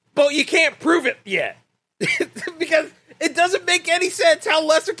 but you can't prove it yet. Because it doesn't make any sense how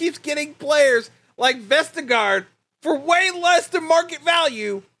Leicester keeps getting players like Vestergaard for way less than market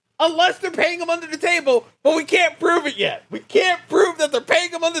value, unless they're paying them under the table, but we can't prove it yet. We can't prove that they're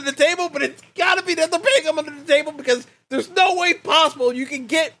paying them under the table, but it's got to be that they're paying them under the table, because there's no way possible you can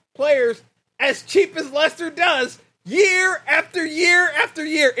get players as cheap as Leicester does year after year after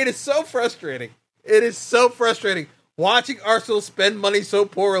year. It is so frustrating. It is so frustrating watching Arsenal spend money so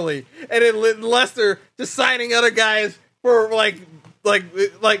poorly, and then Leicester just signing other guys for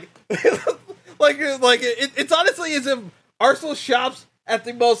it's honestly as if Arsenal shops at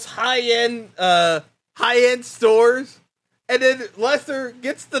the most high-end stores, and then Leicester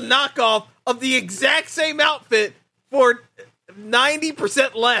gets the knockoff of the exact same outfit for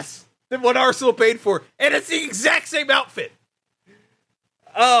 90% less than what Arsenal paid for, and it's the exact same outfit.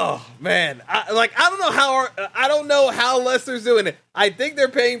 Oh man, I don't know how Leicester's doing it. I think they're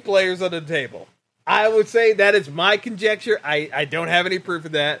paying players under the table. I would say that is my conjecture. I don't have any proof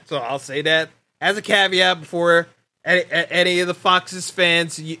of that, so I'll say that as a caveat before any of the Fox's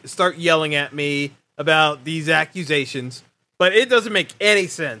fans start yelling at me about these accusations. But it doesn't make any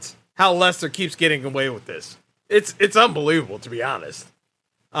sense how Leicester keeps getting away with this. It's unbelievable, to be honest.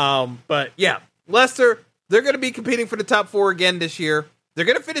 But yeah, Leicester, they're going to be competing for the top 4 again this year. They're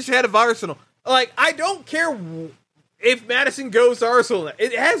going to finish ahead of Arsenal. Like, I don't care if Maddison goes to Arsenal.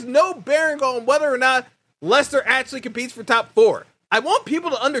 It has no bearing on whether or not Leicester actually competes for top 4. I want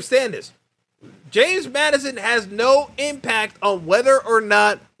people to understand this. James Maddison has no impact on whether or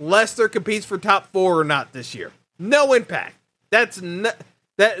not Leicester competes for top 4 or not this year. No impact.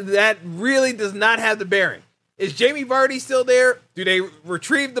 That really does not have the bearing. Is Jamie Vardy still there? Do they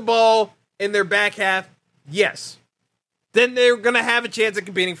retrieve the ball in their back half? Yes. Then they're going to have a chance at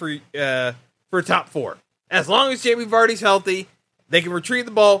competing for top 4. As long as Jamie Vardy's healthy, they can retrieve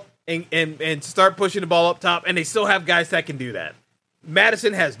the ball and start pushing the ball up top, and they still have guys that can do that.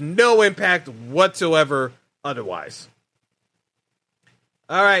 Maddison has no impact whatsoever otherwise.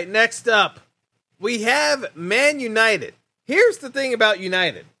 All right, next up, we have Man United. Here's the thing about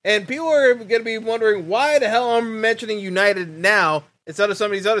United, and people are going to be wondering why the hell I'm mentioning United now instead of some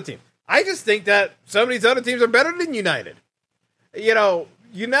of these other teams. I just think that some of these other teams are better than United. You know,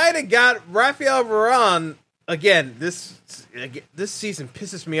 United got Rafael Varane again. This season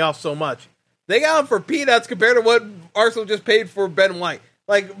pisses me off so much. They got him for peanuts compared to what Arsenal just paid for Ben White.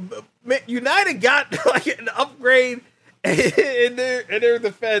 Like, United got like an upgrade in their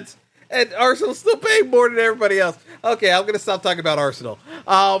defense, and Arsenal still paying more than everybody else. Okay, I'm going to stop talking about Arsenal.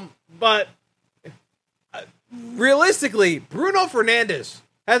 But realistically, Bruno Fernandes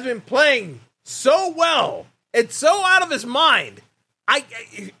has been playing so well and so out of his mind.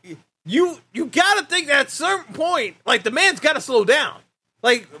 You got to think that at a certain point, like, the man's got to slow down.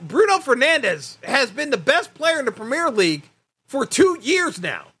 Like, Bruno Fernandes has been the best player in the Premier League for 2 years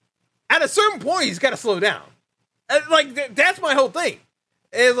now. At a certain point, he's got to slow down. Like, that's my whole thing.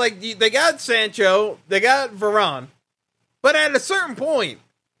 It's like, they got Sancho, they got Varane, but at a certain point,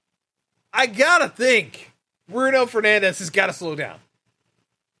 I gotta think Bruno Fernandes has got to slow down.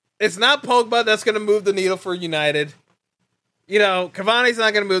 It's not Pogba that's going to move the needle for United. You know, Cavani's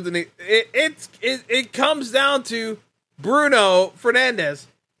not going to move the needle. It comes down to Bruno Fernandes.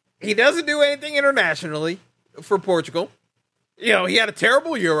 He doesn't do anything internationally for Portugal. You know, he had a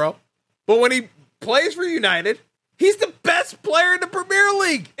terrible Euro. But when he plays for United, he's the best player in the Premier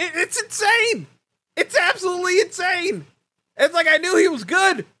League. It's insane. It's absolutely insane. It's like, I knew he was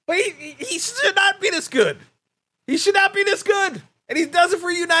good, but he should not be this good. He should not be this good. And he does it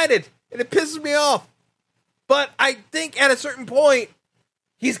for United. And it pisses me off. But I think at a certain point,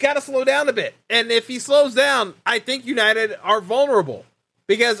 he's got to slow down a bit. And if he slows down, I think United are vulnerable.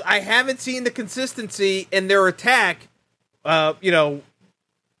 Because I haven't seen the consistency in their attack, in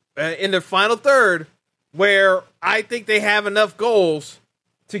their final third, where I think they have enough goals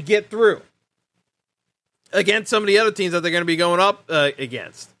to get through against some of the other teams that they're going to be going up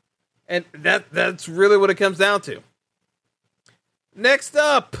against. And that's really what it comes down to. Next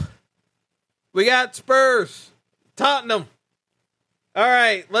up, we got Spurs, Tottenham. All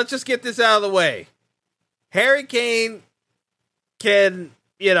right, let's just get this out of the way. Harry Kane can,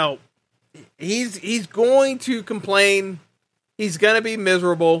 he's going to complain. He's going to be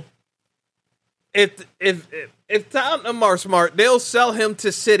miserable. If Tottenham are smart, they'll sell him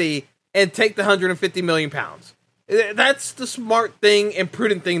to City and take the £150 million. That's the smart thing and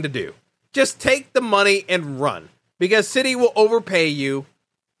prudent thing to do. Just take the money and run. Because City will overpay you.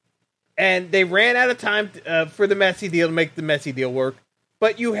 And they ran out of time for the Messi deal to make the Messi deal work.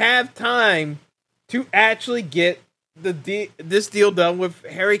 But you have time to actually get this deal done with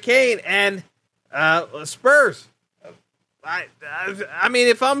Harry Kane and Spurs. I mean,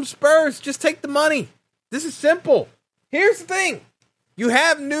 if I'm Spurs, just take the money. This is simple. Here's the thing. You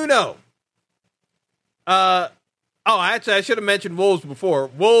have Nuno. Actually, I should have mentioned Wolves before.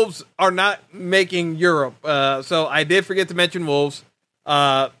 Wolves are not making Europe. So I did forget to mention Wolves.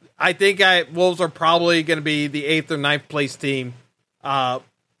 I think Wolves are probably going to be the 8th or 9th place team.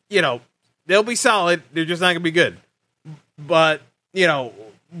 They'll be solid. They're just not going to be good. But,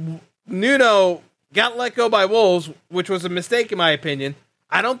 Nuno got let go by Wolves, which was a mistake in my opinion.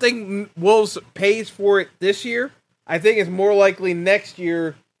 I don't think Wolves pays for it this year. I think it's more likely next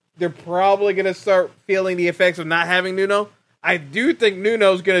year they're probably going to start feeling the effects of not having Nuno. I do think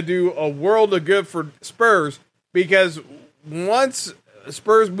Nuno's going to do a world of good for Spurs because once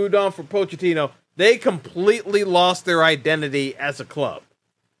Spurs moved on from Pochettino, they completely lost their identity as a club.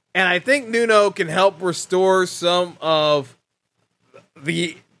 And I think Nuno can help restore some of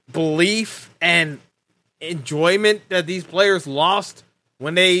the belief and enjoyment that these players lost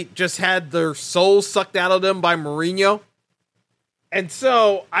when they just had their souls sucked out of them by Mourinho. And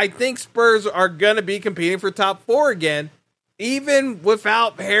so I think Spurs are going to be competing for top 4 again, even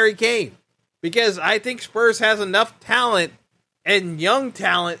without Harry Kane. Because I think Spurs has enough talent and young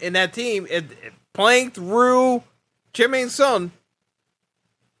talent in that team, playing through Chim Sun,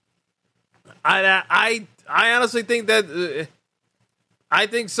 I honestly think that I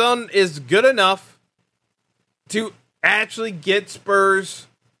think Sun is good enough to actually get Spurs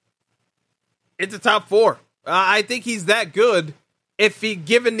into top 4. I think he's that good if he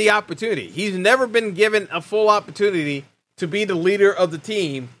given the opportunity. He's never been given a full opportunity to be the leader of the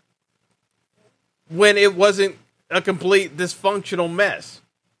team when it wasn't a complete dysfunctional mess.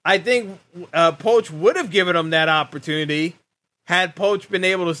 I think Poach would have given him that opportunity had Poach been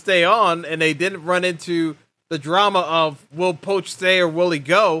able to stay on and they didn't run into the drama of will Poach stay or will he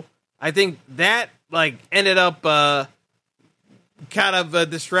go. I think that ended up kind of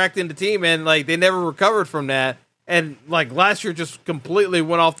distracting the team, and they never recovered from that. And last year just completely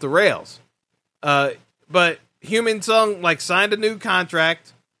went off the rails. But Heung-min Son signed a new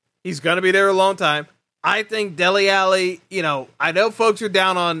contract. He's going to be there a long time. I think Dele Alli, I know folks are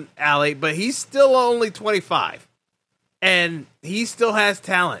down on Alli, but he's still only 25. And he still has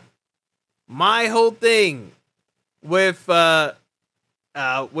talent. My whole thing with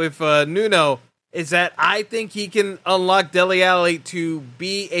Nuno is that I think he can unlock Dele Alli to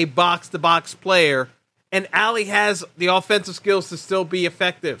be a box-to-box player, and Alli has the offensive skills to still be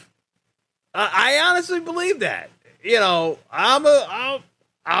effective. I honestly believe that. I'm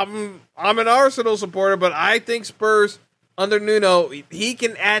an Arsenal supporter, but I think Spurs under Nuno, he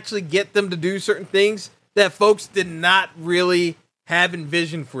can actually get them to do certain things that folks did not really have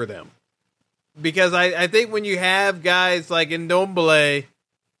envisioned for them. Because I think when you have guys like Ndombele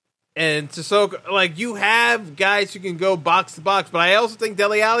and Sissoko, you have guys who can go box to box, but I also think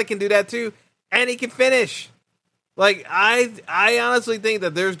Dele Alli can do that too, and he can finish. I honestly think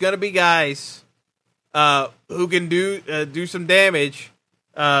that there's going to be guys who can do some damage.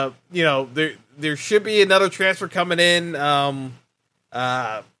 There should be another transfer coming in.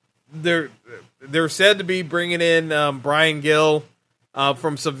 They're said to be bringing in Brian Gill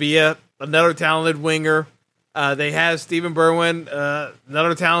from Sevilla, another talented winger. They have Steven Bergwijn,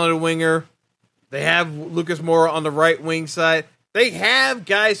 another talented winger. They have Lucas Moura on the right wing side. They have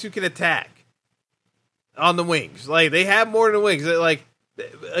guys who can attack on the wings. They have more than wings.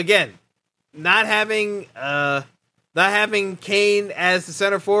 Again, not having Kane as the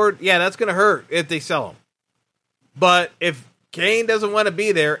center forward, yeah, that's going to hurt if they sell him. But if Kane doesn't want to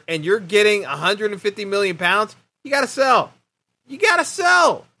be there and you're getting 150 million pounds, you got to sell. You got to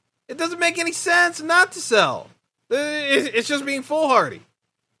sell. It doesn't make any sense not to sell. It's just being foolhardy.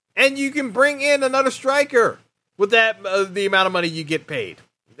 And you can bring in another striker with that the amount of money you get paid.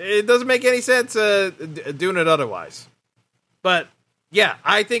 It doesn't make any sense doing it otherwise. But yeah,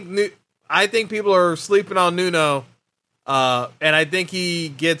 I think people are sleeping on Nuno, and I think he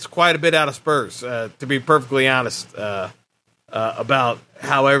gets quite a bit out of Spurs. To be perfectly honest about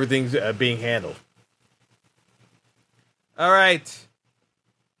how everything's being handled. All right.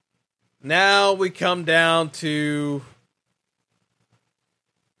 Now we come down to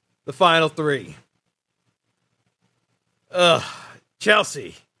the final 3.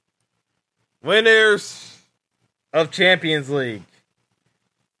 Chelsea, winners of Champions League.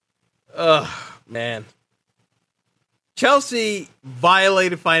 Man. Chelsea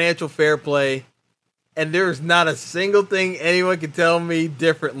violated financial fair play, and there's not a single thing anyone can tell me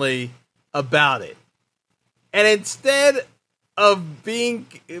differently about it. And instead of being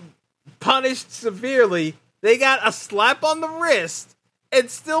punished severely, they got a slap on the wrist and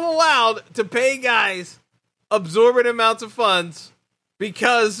still allowed to pay guys absorbent amounts of funds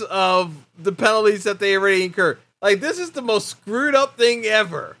because of the penalties that they already incurred. This is the most screwed up thing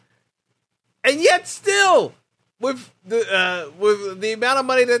ever. And yet still, with the amount of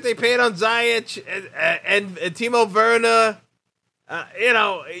money that they paid on Ziyech and Timo Werner,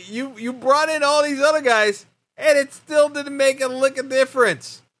 you brought in all these other guys, and it still didn't make a lick of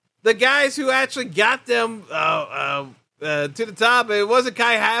difference. The guys who actually got them to the top, it wasn't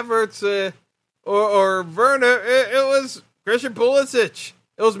Kai Havertz or Werner. It was Christian Pulisic.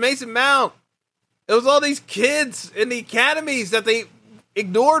 It was Mason Mount. It was all these kids in the academies that they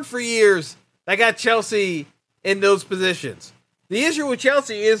ignored for years that got Chelsea in those positions. The issue with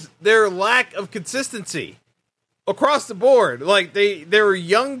Chelsea is their lack of consistency across the board. They're a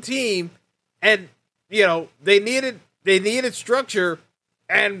young team, and they needed structure,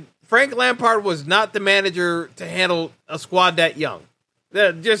 and Frank Lampard was not the manager to handle a squad that young.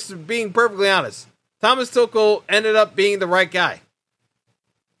 Just being perfectly honest. Thomas Tuchel ended up being the right guy.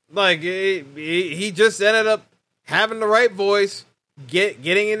 He just ended up having the right voice,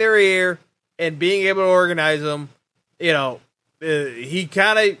 getting in their ear, and being able to organize them. He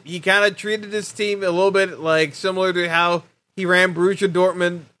kind of treated this team a little bit similar to how he he ran Borussia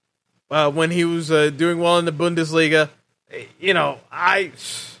Dortmund when he was doing well in the Bundesliga. You know,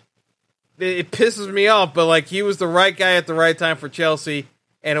 it pisses me off, but like he was the right guy at the right time for Chelsea,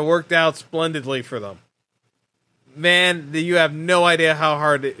 and it worked out splendidly for them. Man, you have no idea how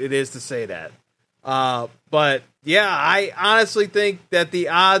hard it is to say that. But yeah, I honestly think that the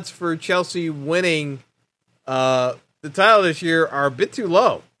odds for Chelsea winning the title this year are a bit too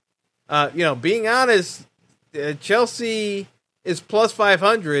low. Being honest, Chelsea is plus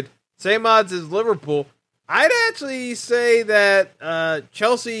 500, same odds as Liverpool. I'd actually say that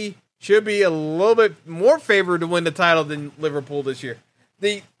Chelsea should be a little bit more favored to win the title than Liverpool this year.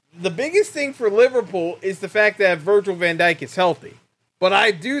 The biggest thing for Liverpool is the fact that Virgil van Dijk is healthy. But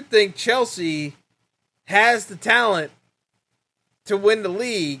I do think Chelsea has the talent to win the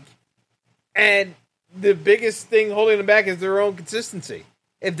league, and the biggest thing holding them back is their own consistency.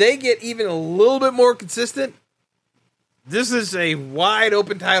 If they get even a little bit more consistent, this is a wide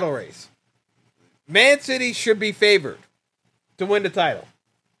open title race. Man City should be favored to win the title.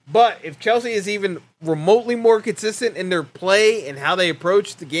 But if Chelsea is even remotely more consistent in their play and how they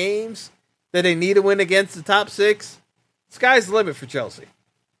approach the games that they need to win against the top six, sky's the limit for Chelsea.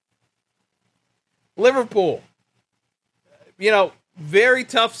 Liverpool, very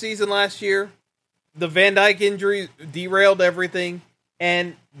tough season last year. The Van Dijk injury derailed everything,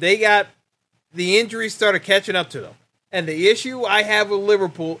 and the injuries started catching up to them. And the issue I have with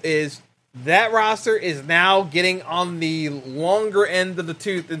Liverpool is that roster is now getting on the longer end of the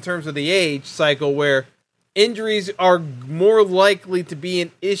tooth in terms of the age cycle, where injuries are more likely to be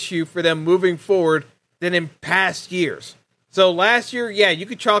an issue for them moving forward than in past years. So last year, yeah, you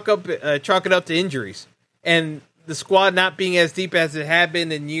could chalk it up to injuries and the squad not being as deep as it had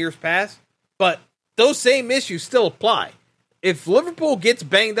been in years past. But those same issues still apply. If Liverpool gets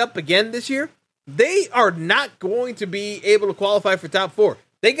banged up again this year, they are not going to be able to qualify for top four.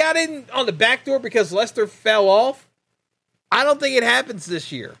 They got in on the back door because Leicester fell off. I don't think it happens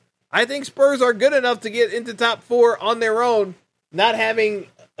this year. I think Spurs are good enough to get into top four on their own, not having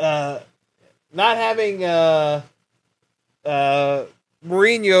Mourinho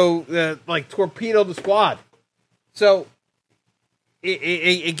torpedo the squad. So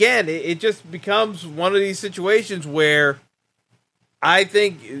it just becomes one of these situations where I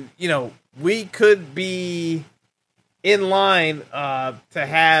think we could be in line to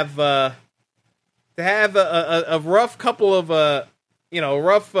have a rough couple of a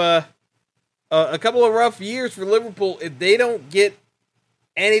couple of rough years for Liverpool if they don't get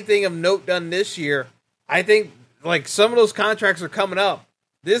anything of note done this year. I think some of those contracts are coming up.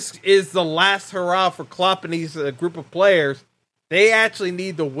 This is the last hurrah for Klopp and these group of players. They actually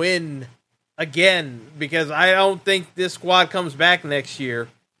need to win again because I don't think this squad comes back next year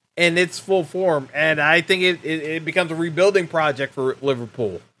in its full form, and I think it becomes a rebuilding project for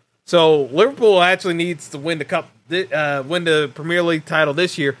Liverpool. So Liverpool actually needs to win the cup, win the Premier League title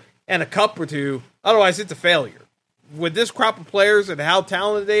this year, and a cup or two. Otherwise, it's a failure. With this crop of players and how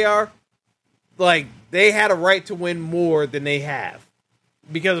talented they are, they had a right to win more than they have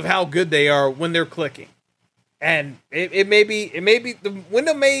because of how good they are when they're clicking. And it may be the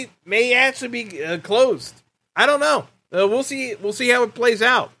window may actually be closed. I don't know. We'll see how it plays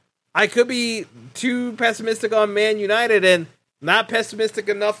out. I could be too pessimistic on Man United and not pessimistic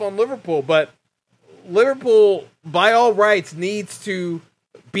enough on Liverpool, but Liverpool, by all rights, needs to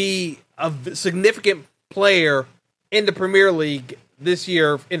be a significant player in the Premier League this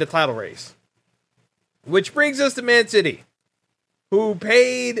year in the title race. Which brings us to Man City, who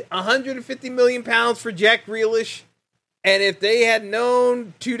paid £150 million for Jack Grealish, and if they had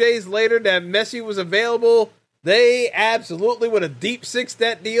known 2 days later that Messi was available, they absolutely would have deep sixed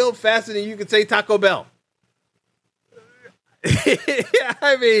that deal faster than you could say Taco Bell.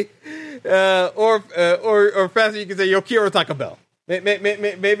 I mean, or faster than you could say Yo quiero Taco Bell.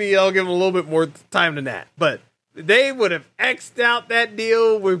 Maybe I'll give them a little bit more time than that. But they would have X'd out that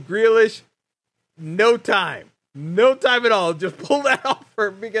deal with Grealish. No time at all. Just pull that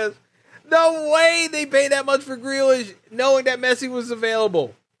offer because no way they paid that much for Grealish knowing that Messi was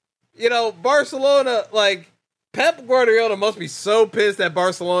available. Barcelona, Pep Guardiola must be so pissed at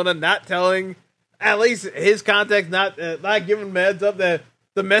Barcelona not telling at least his contacts, not giving him a heads up that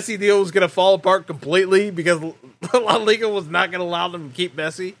the Messi deal was going to fall apart completely because La Liga was not going to allow them to keep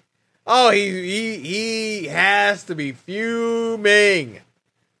Messi. Oh, he has to be fuming.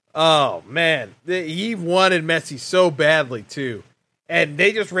 Oh, man. He wanted Messi so badly, too. And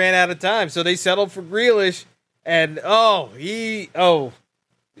they just ran out of time, so they settled for Grealish. And,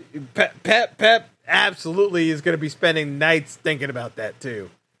 Pep absolutely is going to be spending nights thinking about that, too.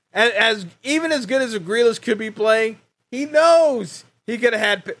 And even as good as Grealish could be playing, He knows he could have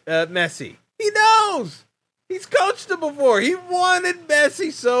had Messi. He knows. He's coached him before. He wanted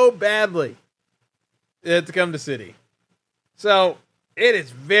Messi so badly to come to City. So it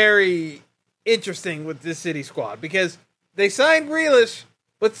is very interesting with this City squad because they signed Grealish,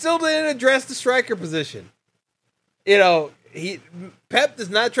 but still didn't address the striker position. You know, Pep does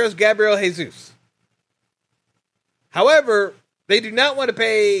not trust Gabriel Jesus. However, they do not want to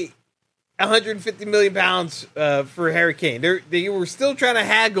pay £150 million for Harry Kane. They were still trying to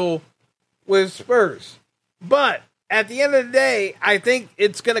haggle with Spurs. But at the end of the day, I think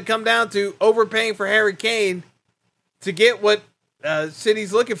it's going to come down to overpaying for Harry Kane to get what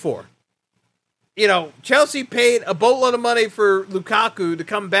City's looking for. You know, Chelsea paid a boatload of money for Lukaku to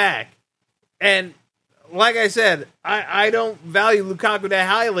come back. And like I said, I don't value Lukaku that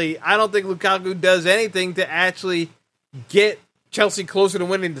highly. I don't think Lukaku does anything to actually get Chelsea closer to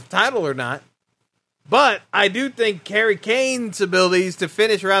winning the title or not. But I do think Harry Kane's abilities to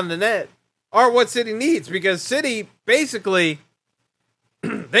finish around the net are what City needs, because City basically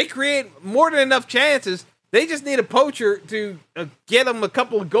they create more than enough chances. They just need a poacher to get them a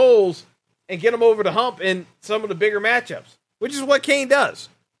couple of goals and get them over the hump in some of the bigger matchups, which is what Kane does.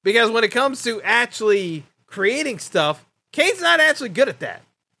 Because when it comes to actually creating stuff, Kane's not actually good at that.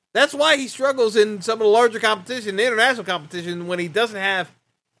 That's why he struggles in some of the larger competition, the international competition, when he doesn't have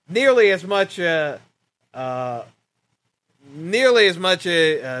nearly as much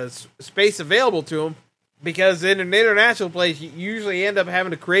space available to him, because in an international place, you usually end up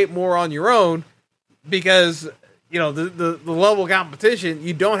having to create more on your own because, you know, the level of competition,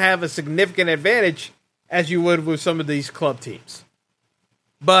 you don't have a significant advantage as you would with some of these club teams.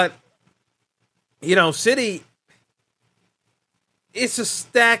 But, you know, City, it's a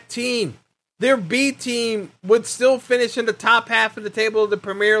stacked team. Their B team would still finish in the top half of the table of the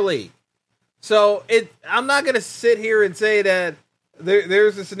Premier League. So I'm not going to sit here and say that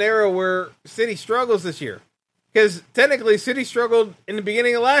there's a scenario where City struggles this year. Because technically City struggled in the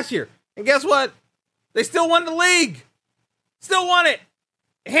beginning of last year. And guess what? They still won the league. Still won it.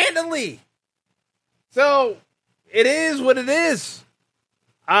 Handily. So it is what it is.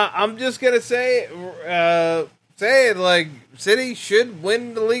 I'm just going to say it like City should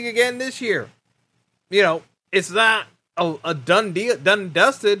win the league again this year. You know, it's not a done deal, done and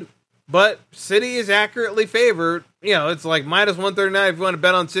dusted, but City is accurately favored. You know, it's like minus 139 if you want to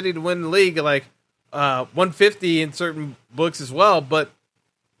bet on City to win the league, like 150 in certain books as well. But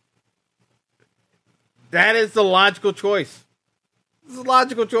that is the logical choice. This is a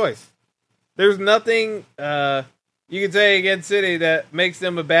logical choice. There's nothing you can say against City that makes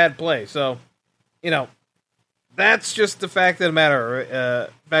them a bad play. So, you know, that's just the fact of the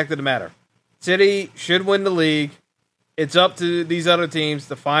matter. City should win the league. It's up to these other teams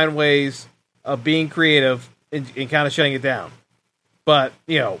to find ways of being creative and kind of shutting it down. But,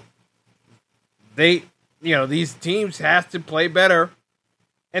 you know, these teams have to play better,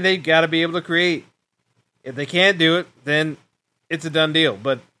 and they've got to be able to create. If they can't do it, then it's a done deal.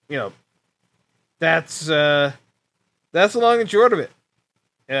 But, you know, that's the long and short of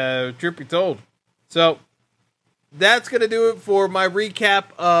it. Truth be told. So that's going to do it for my recap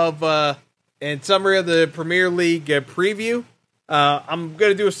of and summary of the Premier League preview. I'm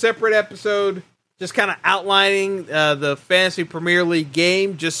going to do a separate episode just kind of outlining the Fantasy Premier League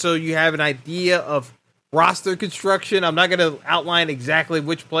game, just so you have an idea of roster construction. I'm not going to outline exactly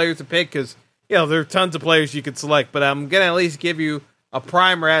which players to pick because, you know, there are tons of players you could select, but I'm going to at least give you a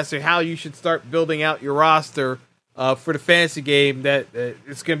primer as to how you should start building out your roster for the fantasy game that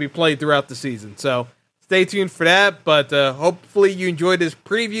it's going to be played throughout the season. So stay tuned for that, but hopefully you enjoyed this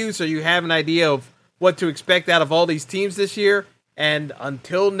preview so you have an idea of what to expect out of all these teams this year. And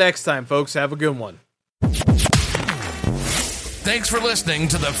until next time, folks, have a good one. Thanks for listening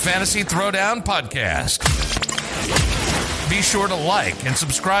to the Fantasy Throwdown Podcast. Be sure to like and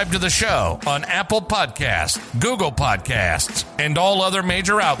subscribe to the show on Apple Podcasts, Google Podcasts, and all other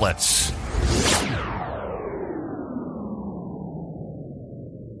major outlets.